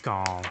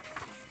Grayskull.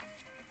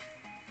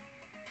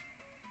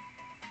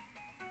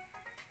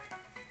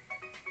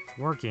 It's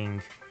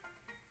working.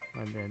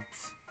 But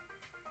it's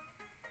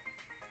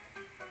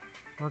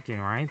working,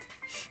 right?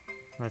 Shh.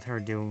 Let her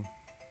do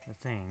the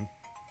thing.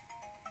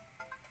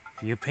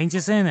 Few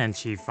pages in and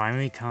she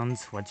finally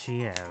becomes what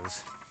she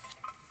is.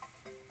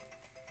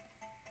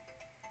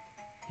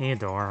 Hey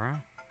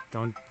Adora,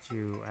 don't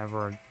you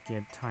ever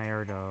get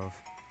tired of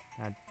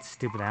that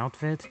stupid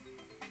outfit?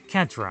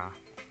 Ketra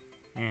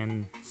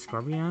and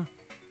Scorpia?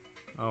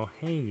 Oh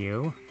hey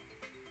you.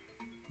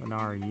 What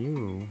are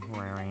you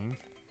wearing?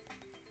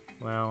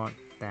 Well,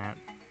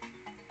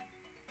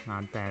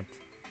 not that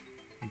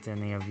it's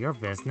any of your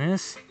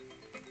business,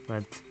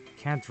 but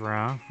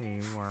Ketra, we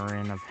were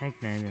in a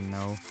picnic and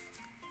no,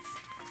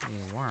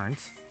 you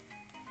weren't.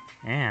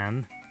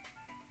 And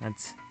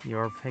that's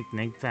your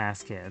picnic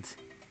basket.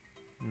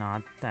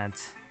 Not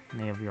that's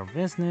any of your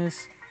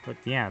business, but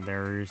yeah,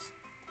 there's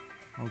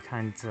all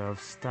kinds of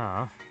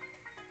stuff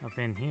up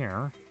in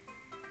here.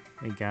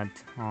 We got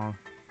all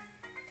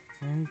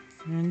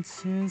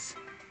sentences,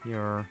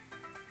 your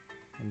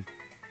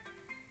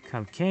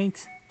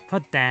cupcakes.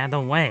 Put that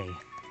away.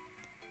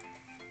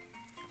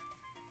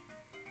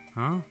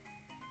 Huh?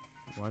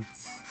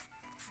 What's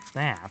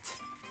that?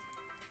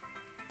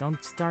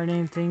 Don't start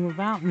anything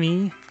without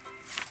me.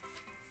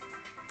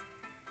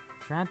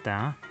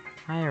 Prata.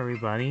 Hi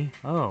everybody.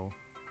 Oh,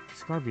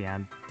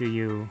 Scorpia, do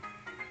you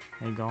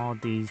make all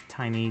these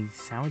tiny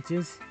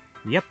sandwiches?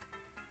 Yep.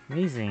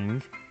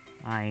 Amazing.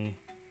 I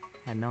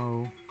had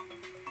no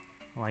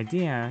no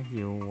idea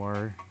you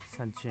were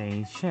such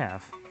a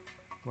chef.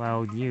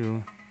 Well,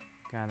 you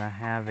gotta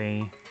have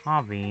a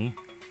hobby,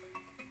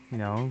 you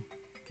know,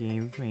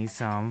 give me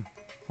some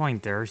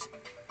pointers.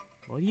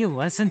 Will you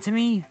listen to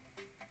me?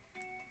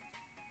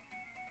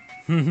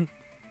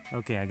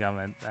 Okay, I got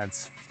it.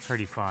 That's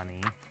pretty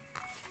funny.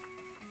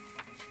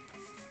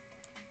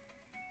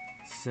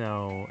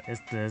 So, is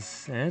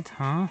this it,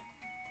 huh?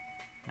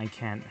 I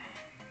can't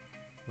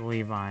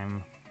believe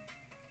I'm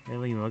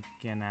really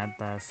looking at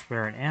the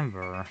Spirit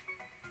Ember.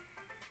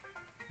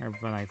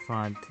 But I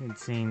thought it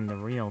seemed the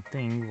real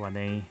thing what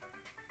they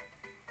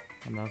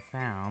had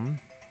found.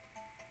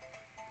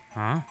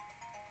 Huh?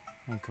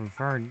 And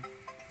conferred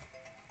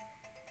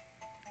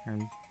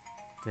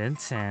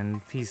bits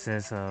and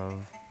pieces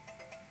of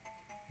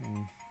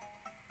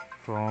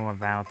info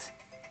about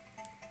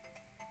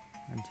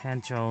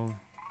potential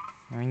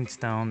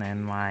ringstone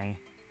and my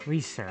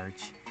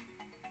research.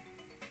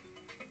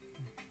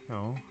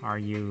 So, are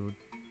you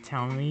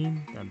telling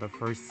me that the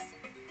first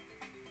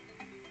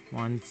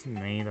one's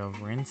made of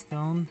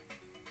ringstone?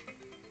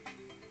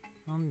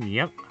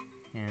 Yep.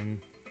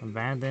 And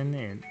abandoned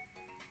it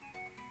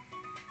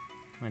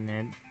when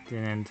it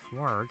didn't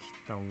work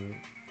the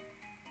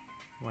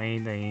way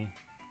they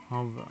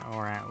hope,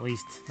 or at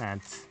least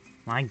that's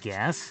my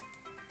guess.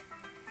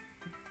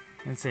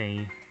 It's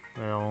a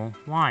little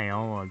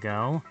while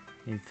ago,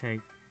 we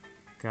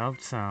picked up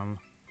some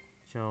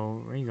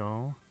Joe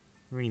Regal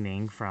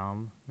reading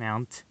from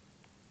Mount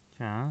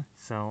Cha,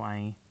 so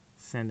I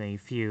sent a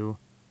few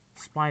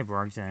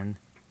spybugs in,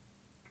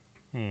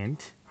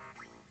 and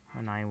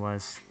when I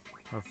was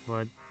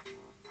afoot,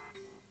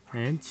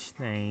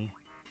 they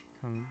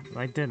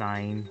collected.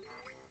 I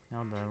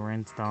know the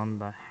ringstone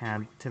that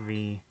had to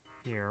be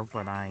here,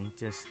 but I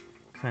just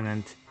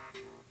couldn't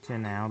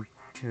get out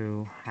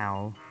to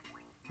how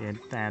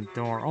get that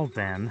door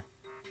open.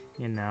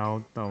 You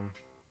know, the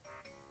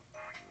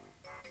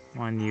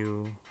one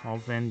you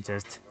opened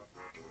just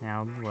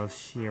now with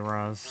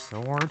Shira's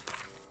sword.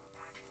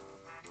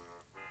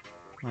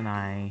 When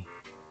I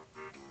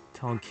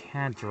told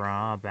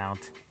Kadra about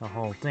the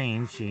whole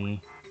thing,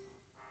 she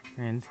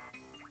went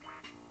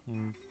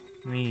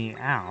me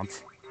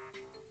out.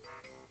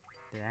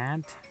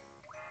 That?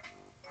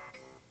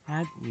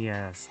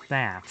 Yes,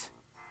 that.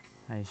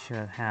 I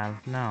should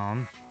have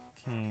known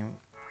came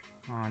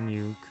on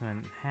you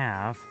couldn't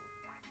have.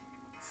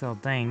 So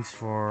thanks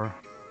for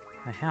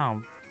the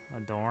help,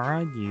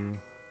 Adora. You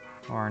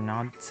are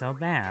not so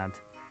bad.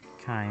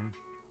 Kind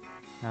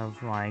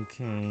of like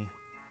a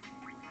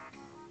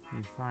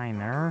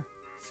refiner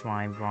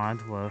swine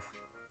bot with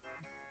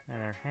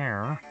better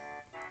hair.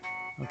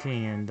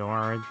 Okay,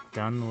 Adora,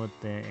 done with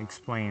the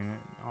explain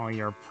all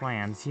your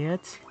plans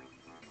yet?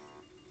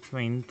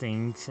 Explain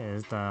things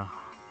is the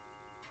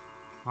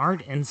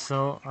hard and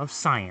soul of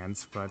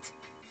science, but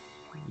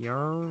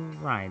you're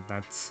right,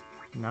 that's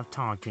enough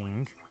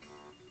talking.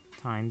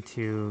 Time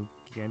to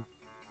get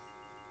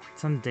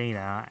some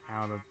data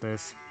out of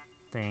this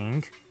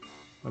thing.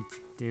 Let's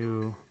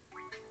do...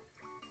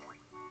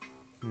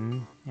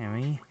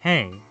 Emmy?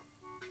 Hey!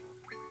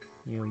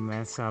 You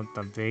mess up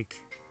the big...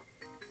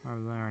 We're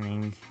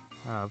learning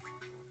up.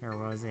 There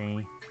was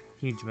a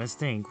huge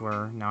mistake.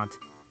 We're not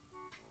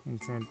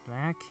inside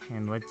back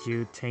and let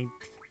you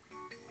take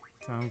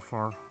some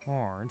for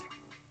Horde.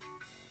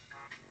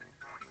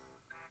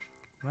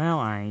 Well,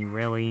 I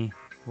really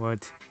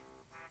would.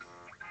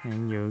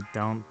 And you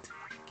don't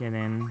get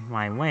in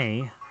my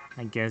way.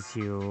 I guess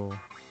you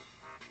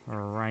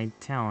were right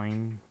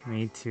telling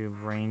me to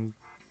bring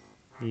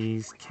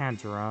these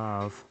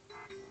Kadra of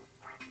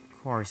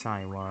course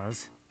I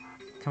was.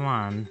 Come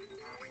on.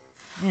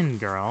 In,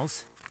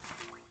 girls.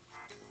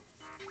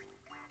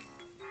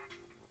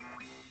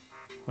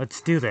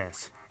 Let's do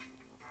this.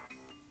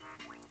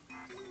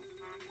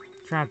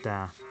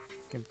 Trapta,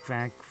 get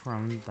back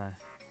from the...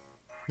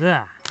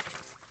 Ugh!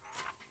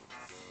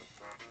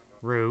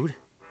 Rude.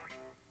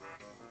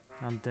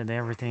 I did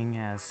everything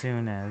as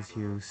soon as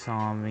you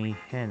saw me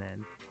hit it.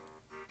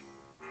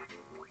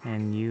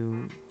 And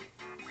you...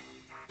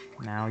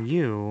 Now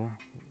you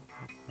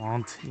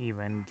won't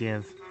even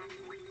give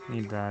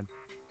me the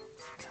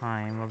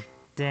time of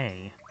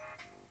day.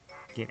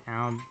 Get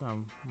out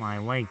of my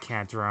way,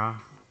 Kadra.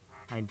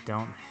 I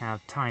don't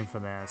have time for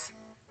this.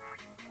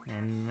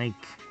 And make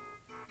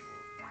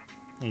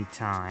a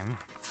time.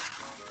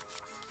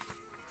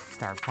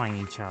 Start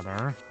fighting each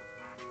other.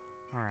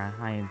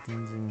 Alright,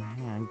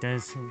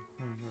 does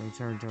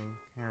research to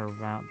care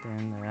about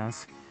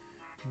this.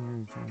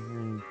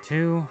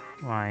 2.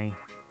 Why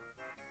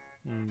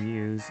you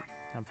use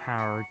the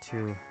power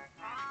to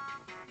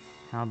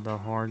have the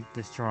Horde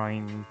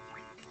destroy.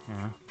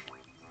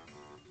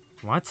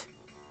 What?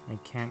 I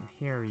can't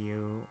hear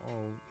you.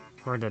 Oh,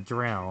 for the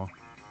drill.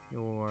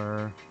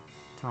 You're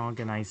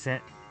talking, I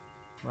said.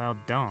 Well,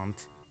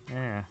 don't.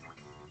 Yeah.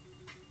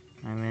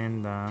 I'm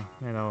in the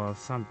middle of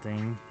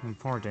something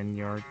important.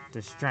 You're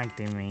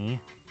distracting me.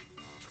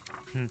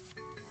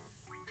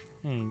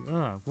 Hey,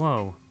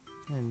 whoa.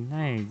 And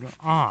hey,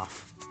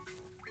 off.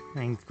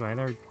 Thanks,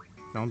 Glider.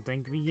 Don't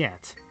thank me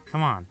yet.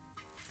 Come on.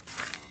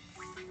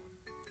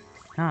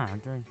 Ah,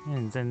 the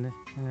ends and the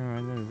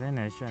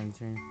finish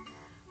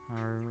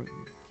or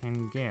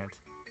can get.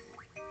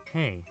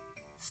 Hey,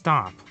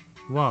 stop.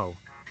 Whoa.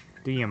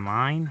 Do you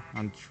mind?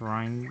 I'm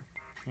trying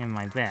in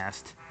my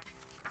best.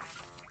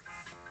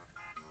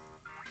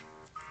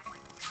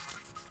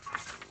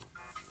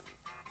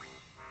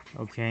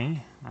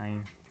 Okay,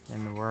 I've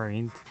been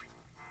worried.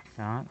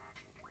 Got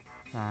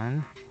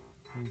done.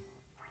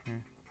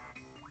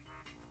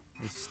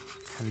 Let's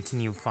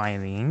continue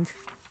fighting.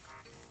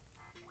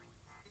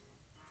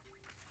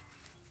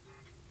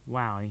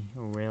 Wow, you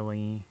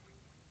really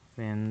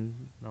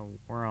win the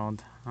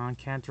world, huh,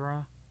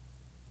 Kedra?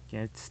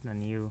 Gets the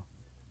new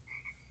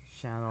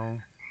Shadow,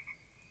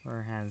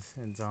 or has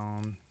its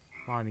own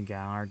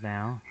bodyguard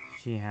now.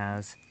 She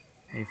has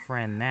a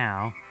friend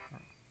now,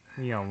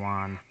 real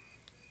one.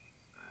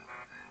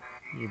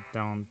 You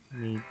don't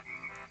need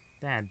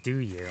that, do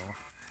you?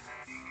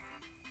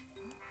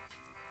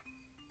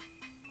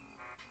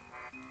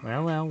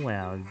 Well, well,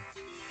 well.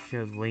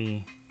 Should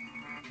we,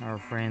 our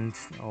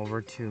friends, over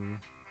to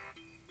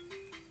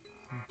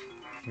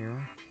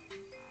here?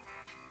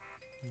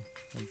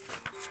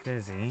 It's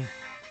busy.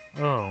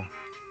 Oh,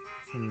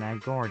 isn't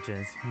that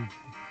gorgeous?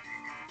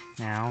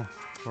 Now,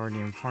 for the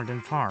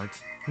important part.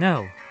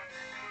 No!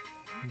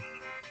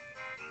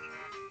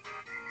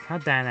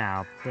 Cut that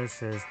out.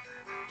 This is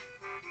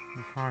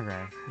in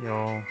progress.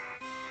 You'll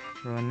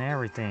ruin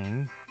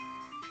everything.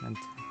 And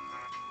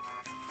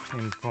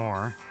in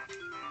 4.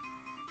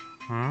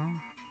 Huh?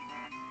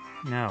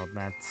 No,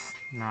 that's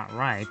not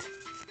right.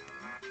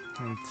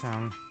 It's,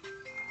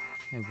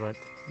 but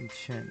it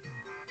should...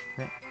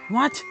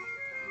 What?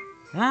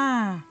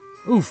 Ah!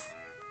 Oof!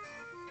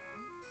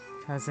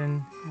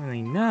 Cousin,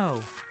 really,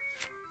 no!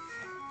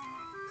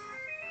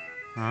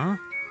 Huh?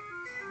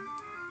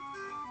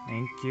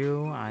 Thank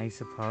you, I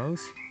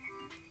suppose.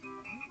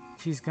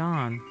 She's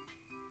gone.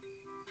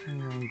 I'm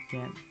gonna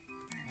get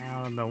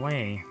out of the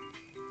way.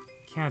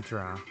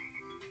 Kedra.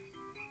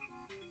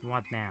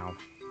 What now?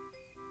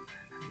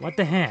 What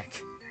the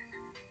heck?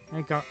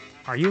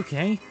 Are you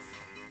okay?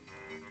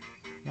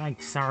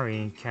 Like,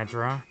 sorry,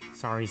 Kedra.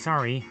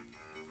 Sorry.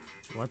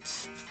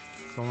 What's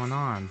going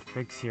on?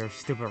 Fix your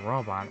stupid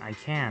robot. I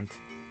can't.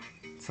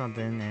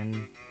 Something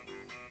and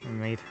it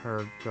made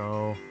her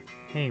go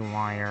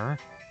haywire.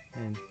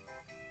 And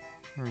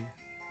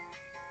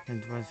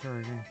it was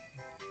her.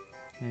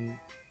 And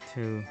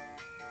to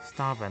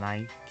stop it,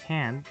 I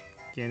can't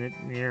get it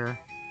near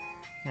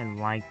and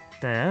like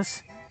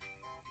this.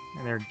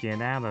 Better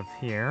get out of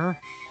here.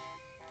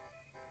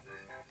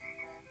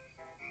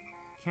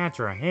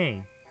 Kedra,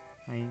 hey.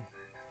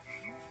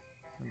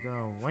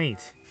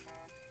 Wait.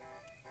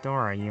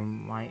 Dora, you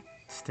might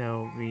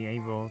still be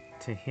able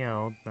to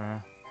heal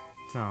the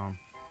zone.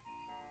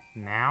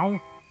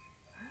 Now?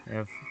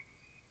 If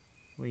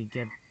we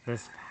get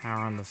this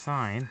power on the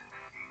side,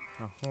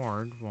 the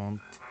Horde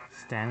won't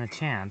stand a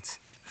chance.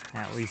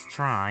 At least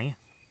try.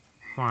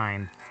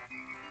 Fine.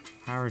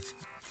 Where's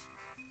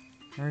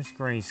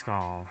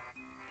Grayskull?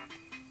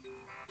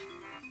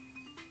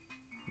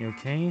 You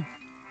okay?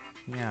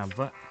 Yeah,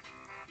 but...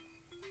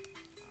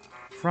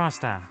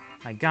 Frosta,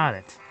 I got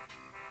it.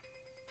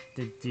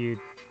 Did you...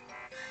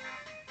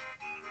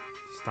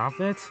 stop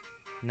it?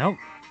 Nope.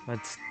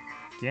 Let's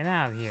get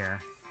out of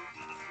here.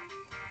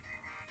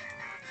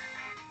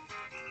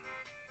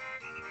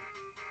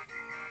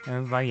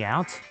 Everybody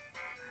out?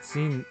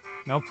 See,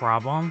 no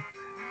problem.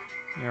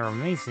 You're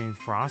amazing,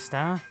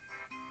 Frosta.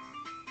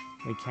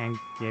 We can't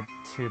get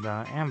to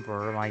the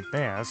Emperor like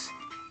this.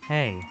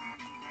 Hey.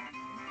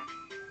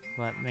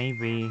 But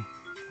maybe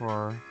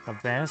for the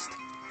best?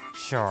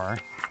 Sure.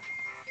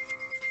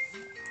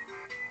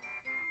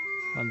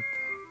 But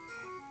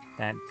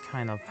that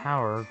kind of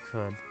power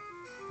could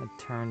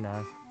turn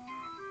the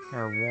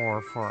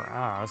war for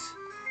us.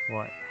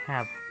 What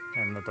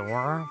happened, the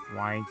door?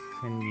 Why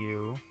couldn't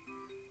you?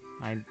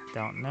 I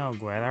don't know,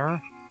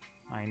 Glitter.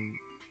 I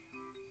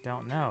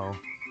don't know.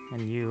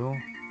 And you?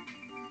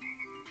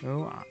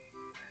 Ooh,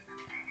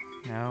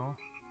 no.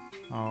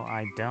 Oh,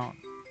 I don't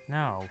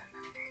know.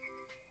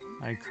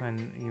 I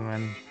couldn't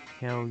even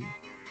kill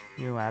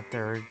you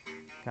after it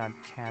got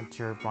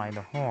captured by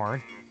the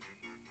Horde.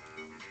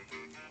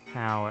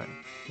 How it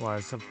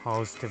was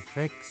supposed to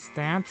fix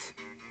that?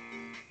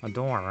 A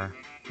door.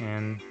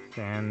 And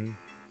then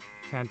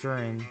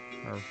Kedra and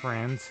her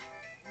friends.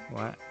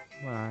 What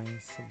was I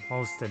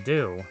supposed to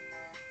do?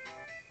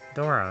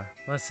 Dora,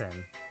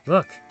 listen.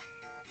 Look!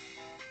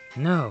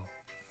 No!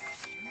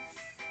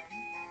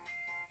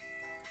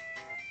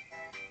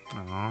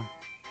 Aw.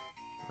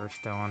 We're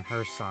still on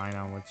her side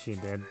on what she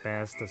did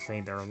best to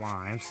save their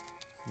lives.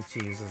 And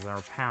she uses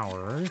our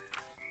power.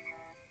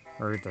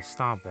 Or to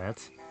stop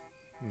it.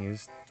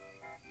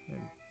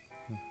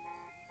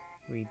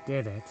 We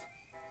did it.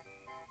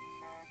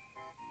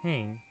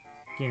 Hey,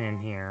 get in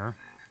here.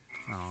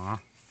 Aw.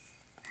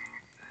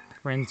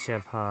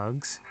 Friendship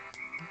hugs.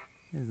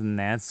 Isn't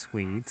that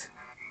sweet?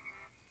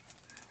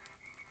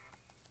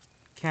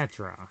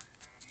 Kedra.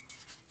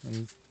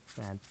 And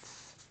that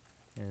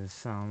is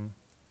some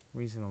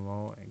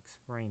reasonable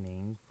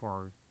explaining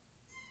for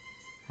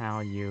how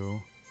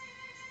you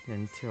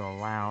didn't to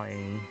allow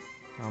a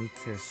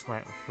to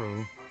slip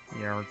through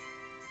your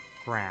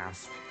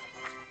grasp.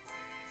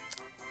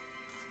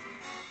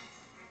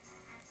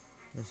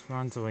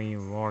 Responsibly,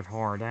 Lord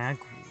Hordak,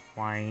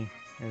 why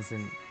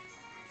isn't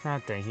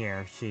Trata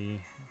here?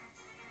 She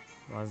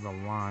was the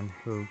one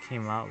who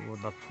came up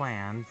with the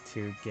plan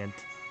to get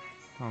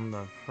on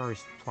the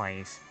first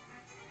place.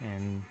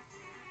 And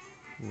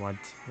what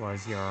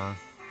was your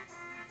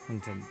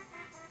into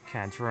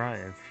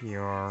Catra if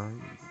you're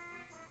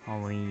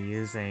only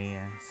use a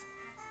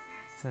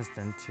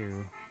assistant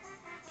to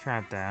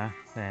Trata,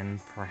 then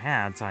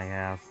perhaps I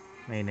have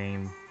made a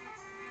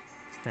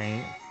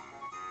mistake.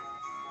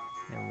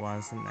 It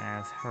wasn't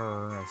as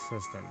her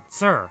assistant.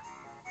 Sir!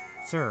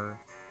 Sir!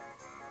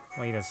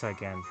 Wait a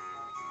second.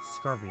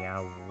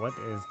 Scorpio, what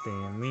is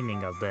the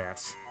meaning of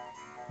this?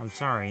 I'm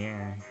sorry,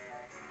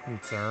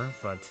 sir,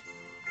 but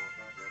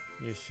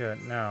you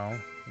should know.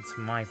 It's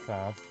my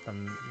fault. The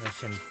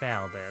mission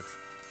failed it.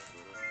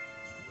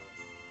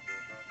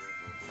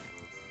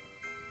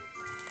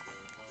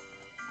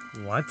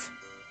 What?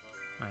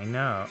 I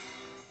know.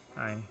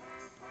 I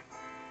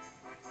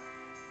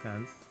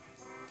got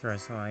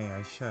dressed like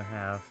I should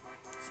have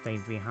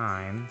stayed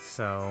behind,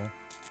 so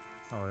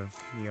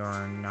if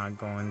you're not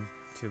going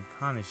to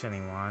punish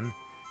anyone,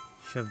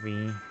 should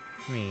be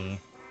me.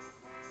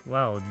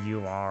 Well,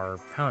 you are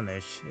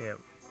punished. It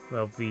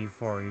will be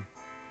for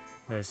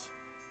this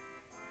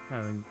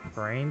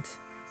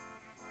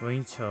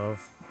breach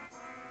of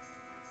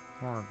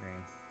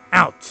bargain.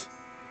 Out!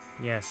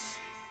 Yes,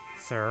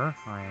 sir,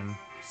 I am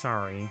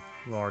sorry,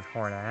 Lord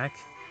Hordak.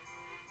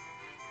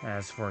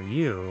 As for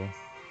you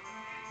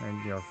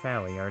and your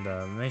failure,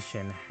 the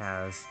mission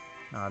has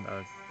not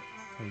a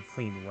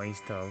complete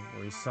waste of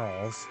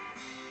resources.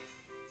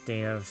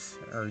 Data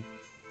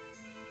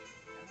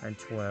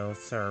it will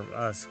serve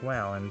us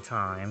well in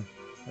time.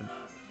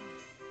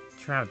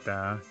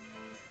 Trapta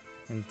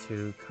and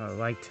to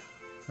collect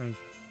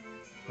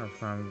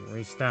from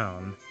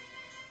Restone.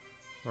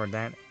 For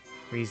that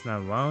reason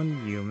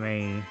alone, you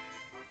may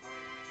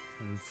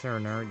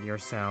concern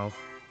yourself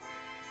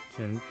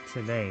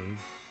today,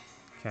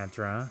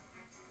 Catra.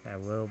 That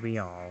will be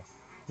all.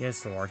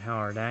 Yes, Lord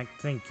Hordak,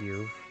 thank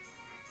you,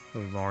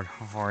 Lord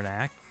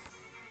Hordak.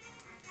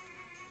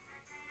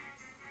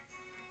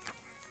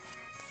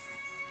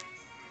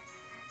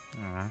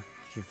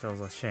 She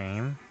feels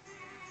ashamed.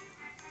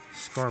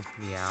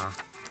 Scorpia.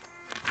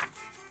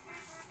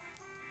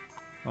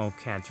 Oh,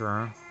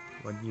 Catra,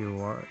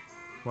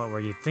 what were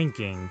you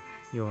thinking?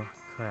 You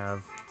could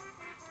have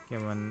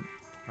given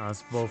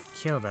us both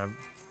killed them.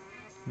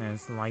 And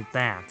it's like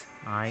that.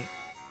 I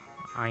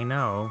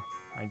know.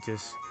 I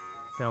just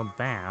felt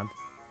bad.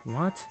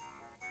 What?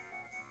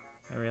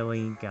 I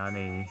really got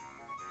to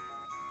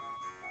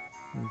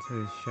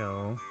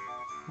show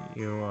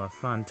you a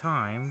fun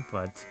time,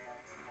 but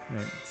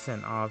it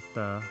sent off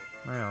the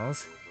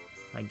rails.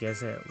 I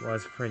guess it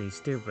was pretty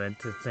stupid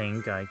to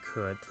think I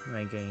could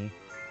make a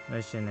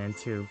mission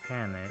into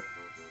panic.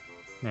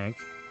 Nick,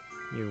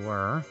 you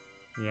were?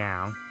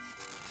 Yeah.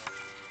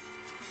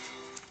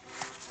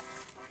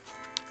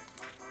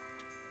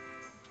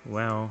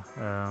 Well,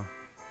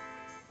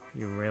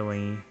 you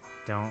really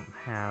don't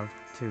have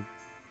to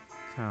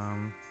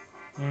come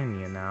in,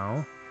 you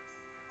know.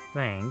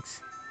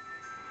 Thanks.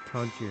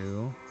 Told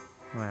you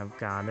I've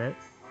got it.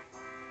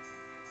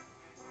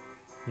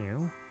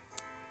 You?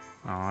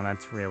 Oh,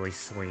 that's really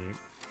sweet.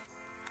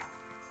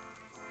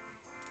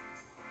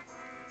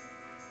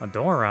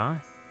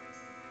 Adora?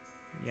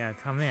 Yeah,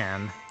 come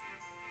in.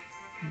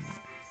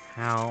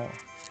 How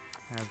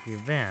have you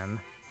been?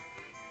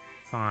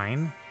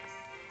 Fine.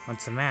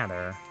 What's the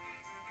matter?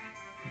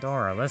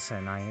 Dora,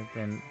 listen, I have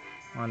been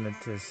wanted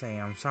to say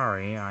I'm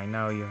sorry. I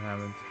know you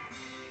haven't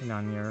been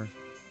on your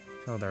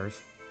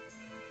shoulders.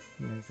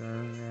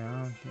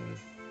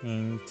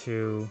 Mean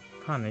to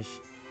punish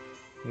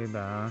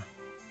you,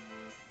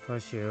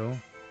 push you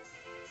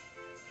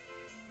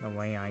the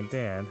way I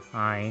did.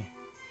 I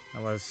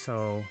was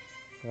so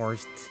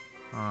forced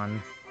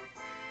on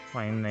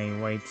finding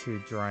a way to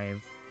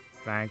drive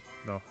back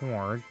the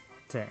Horde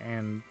to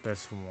end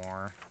this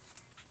war.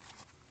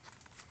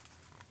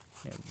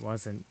 It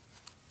wasn't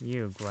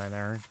you,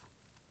 Glitter.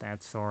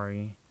 That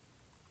story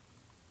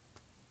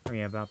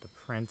about the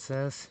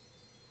princess,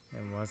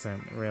 it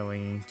wasn't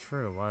really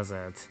true, was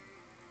it?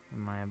 It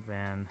might have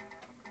been.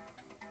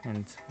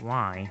 And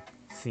why?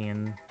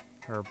 Seeing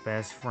her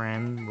best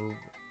friend move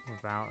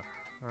without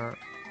her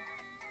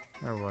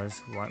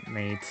was what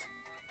made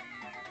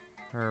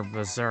her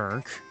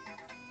berserk.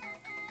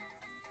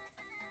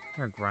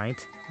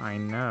 Right? I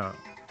know.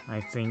 I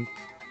think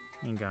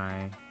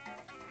I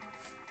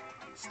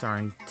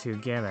starting to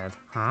get it,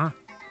 huh?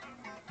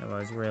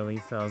 It really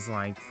feels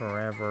like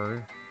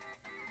forever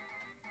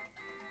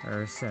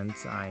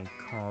since I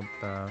called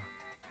the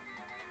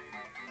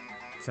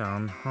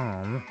zone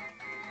home.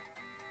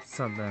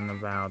 Something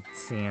about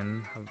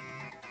seeing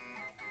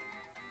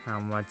how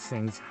much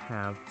things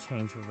have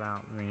changed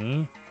without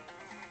me.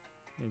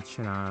 It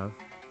should not have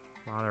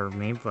bothered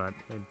me, but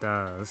it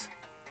does.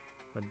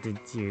 But did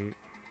you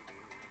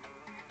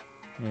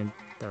did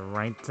the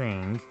right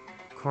thing?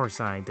 Of course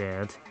I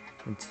did.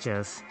 It's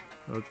just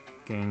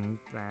looking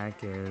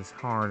back is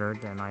harder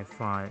than I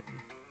thought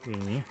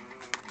it'd be.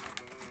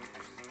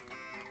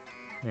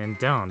 And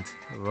don't.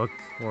 Look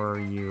where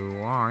you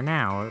are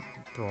now,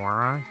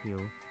 Dora.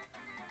 You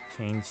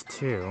changed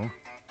too.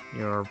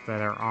 You're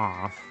better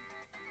off.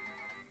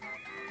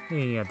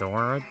 Hey,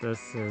 Dora,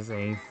 this is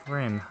a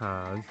friend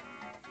hug.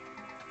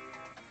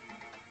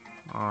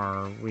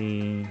 Are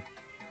we...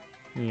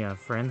 Yeah,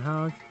 friend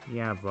hug?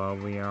 Yeah,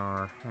 but we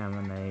are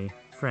having a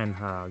friend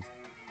hug.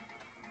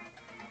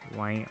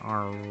 Why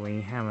are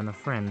we having a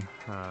friend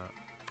hug?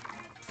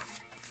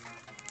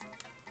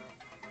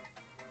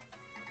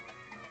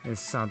 Is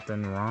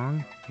something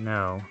wrong?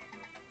 No.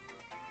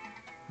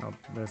 Oh,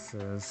 this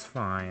is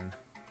fine.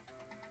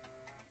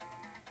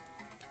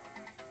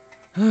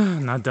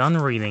 Not done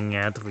reading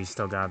yet. We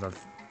still got the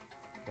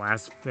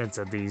last bits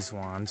of these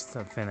ones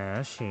to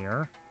finish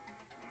here.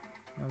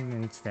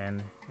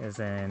 Winston is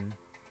an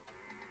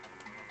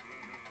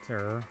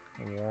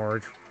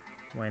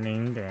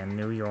award-winning and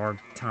New York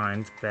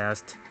Times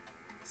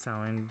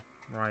best-selling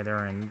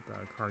writer and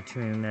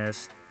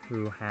cartoonist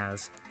who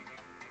has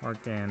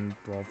worked in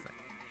both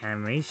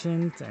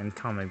animations and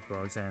comic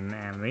books. And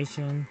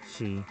animation,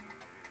 she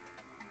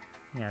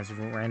has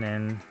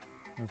written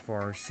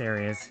for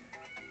series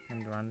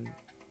and run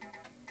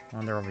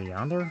Wonder Over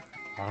Yonder.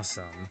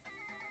 Awesome.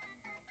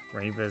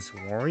 Bravest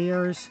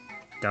Warriors,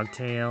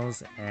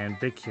 DuckTales, and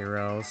Big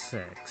Hero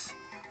 6.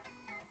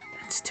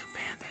 That's two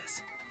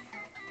pandas.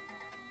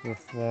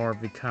 Before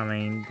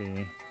becoming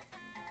the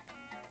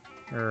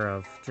heir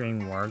of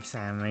DreamWorks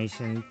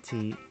Animation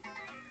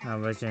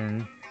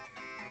Television,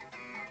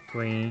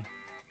 Glee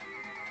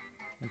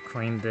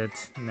acclaimed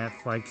its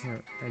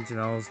Netflix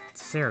original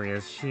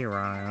series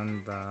She-Ra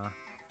and the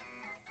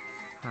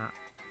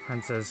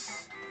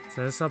Princess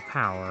of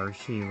Power.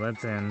 She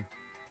lives in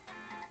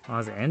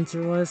Los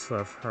Angeles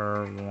with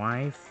her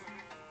wife,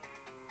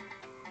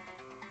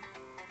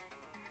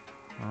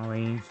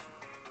 Molly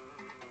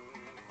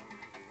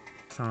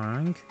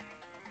Chang.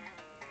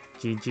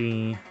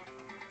 Gigi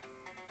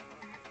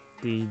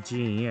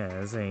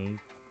DG is a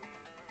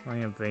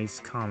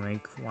Korean-based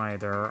comic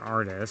writer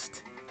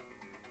artist.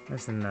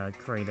 And the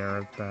creator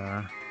of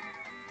the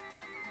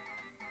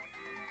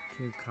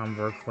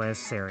Cucumber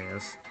Quest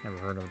series. Never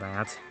heard of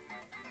that.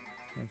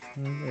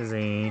 He is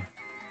a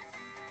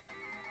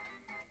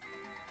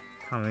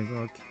comic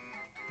book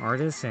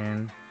artist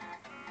and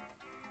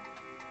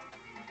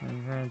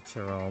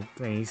eventual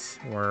base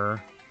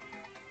where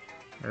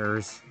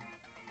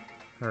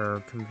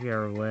her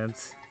computer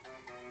lives.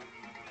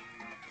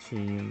 She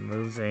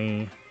moves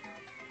a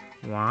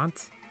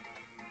lot.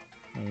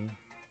 A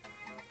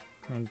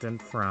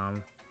painted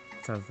from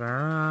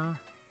Savannah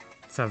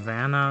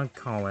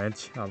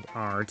College of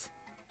Art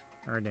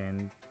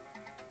and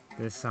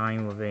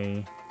Design with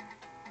a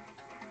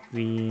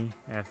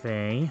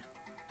VFA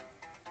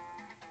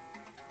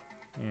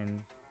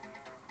in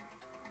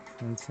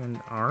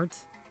Princeton Art.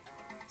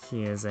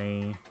 She is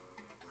a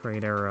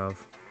creator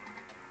of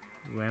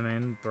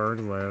Lemon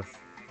Bird with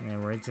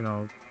an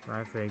original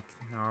graphic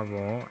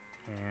novel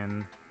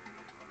and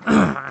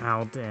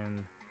out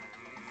in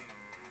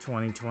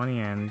 2020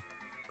 and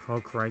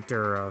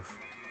co-creator of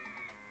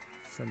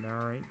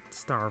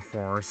Star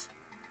Force,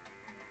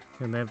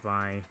 led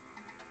by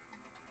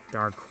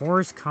Dark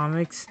Horse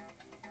Comics.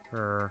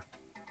 Her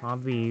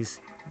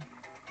hobbies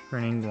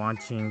including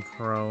watching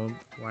pro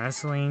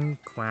wrestling,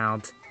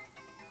 cloud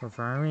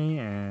performing,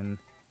 and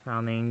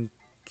founding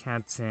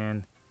Cats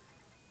in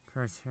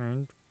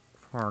Current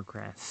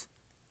Progress.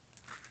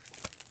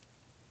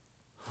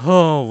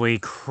 Holy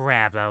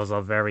crap, that was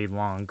a very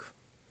long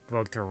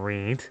book to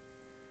read.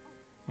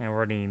 And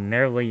already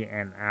nearly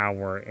an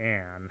hour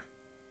in.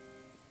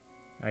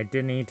 I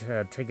did need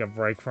to take a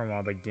break from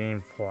all the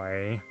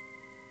gameplay.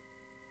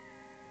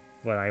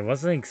 But I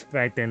wasn't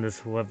expecting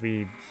this would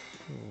be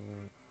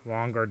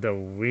longer to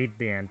read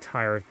the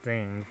entire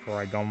thing for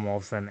like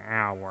almost an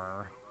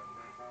hour.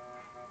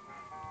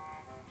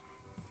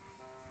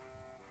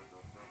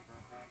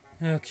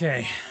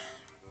 Okay.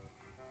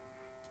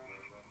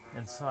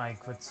 It's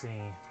like, let's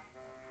see.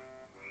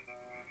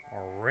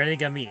 Already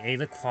gonna be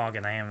 8 o'clock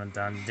and I haven't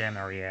done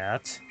dinner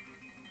yet.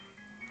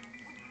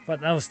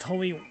 But that was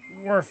totally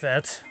worth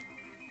it.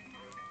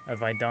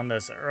 If I'd done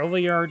this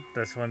earlier,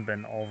 this would have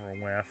been over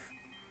with.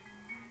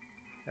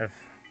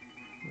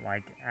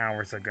 Like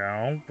hours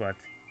ago, but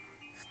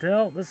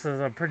still, this is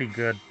a pretty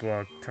good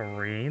book to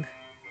read.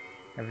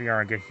 If you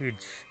are like a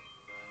huge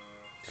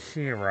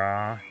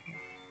She-Ra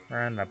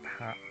and the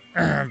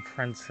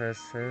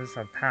Princesses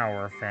of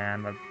Power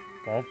fan of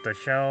both the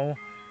show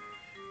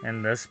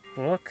and this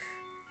book,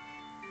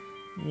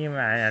 you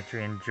might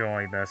actually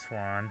enjoy this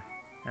one.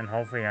 And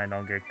hopefully I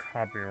don't get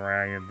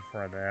copyrighted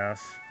for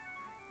this.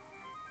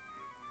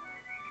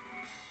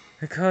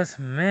 Because,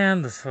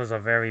 man, this was a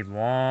very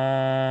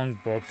long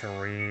book to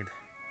read.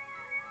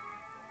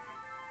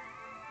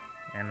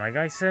 And like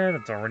I said,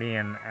 it's already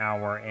an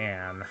hour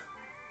in.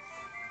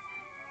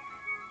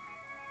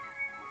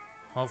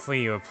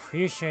 Hopefully you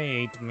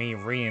appreciate me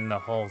reading the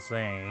whole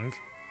thing.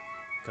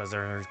 Because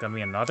there's gonna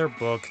be another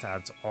book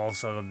that's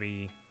also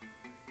gonna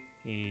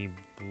be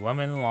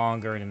bloomin'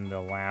 longer than the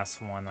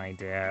last one I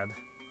did.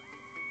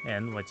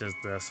 And which is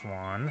this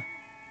one.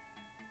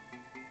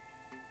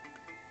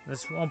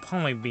 This will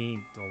probably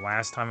be the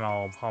last time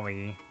I'll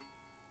probably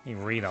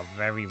read a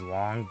very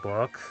long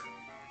book.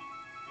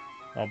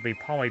 There'll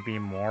probably be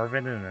more of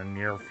it in the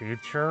near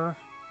future.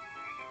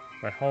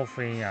 But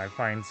hopefully I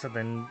find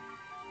something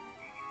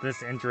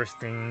this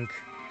interesting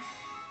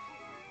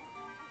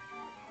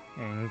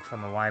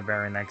from the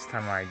library next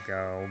time I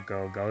go.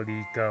 Go.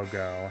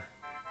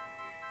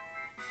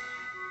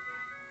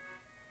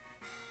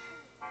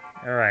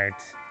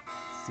 Alright.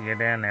 See you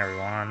then,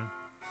 everyone.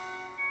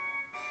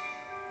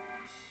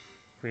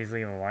 Please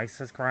leave a like,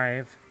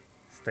 subscribe.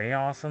 Stay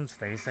awesome,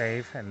 stay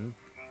safe, and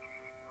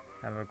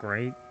have a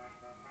great,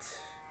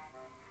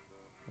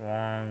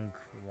 long,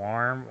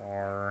 warm,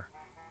 or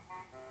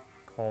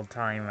cold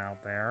time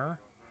out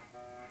there.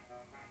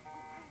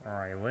 Where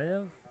I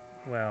live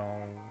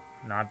will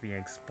not be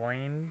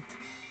explained.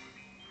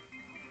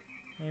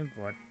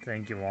 But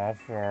thank you all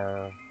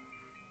for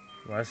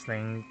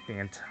listening the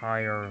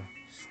entire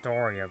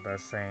story of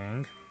this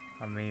thing,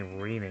 of me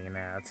reading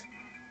it.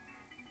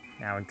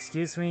 Now,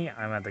 excuse me,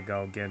 I'm at to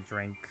go get a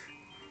drink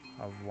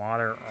of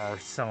water or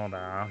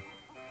soda,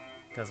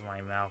 because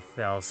my mouth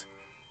feels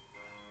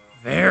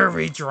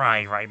very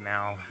dry right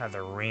now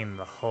after reading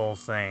the whole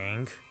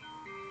thing.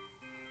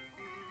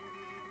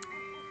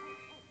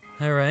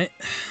 Alright.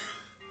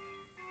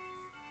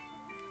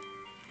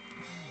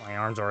 My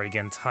arm's already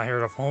getting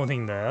tired of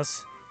holding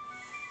this.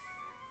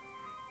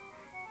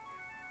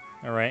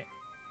 Alright.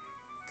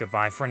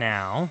 Goodbye for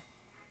now.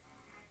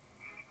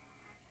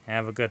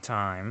 Have a good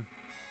time.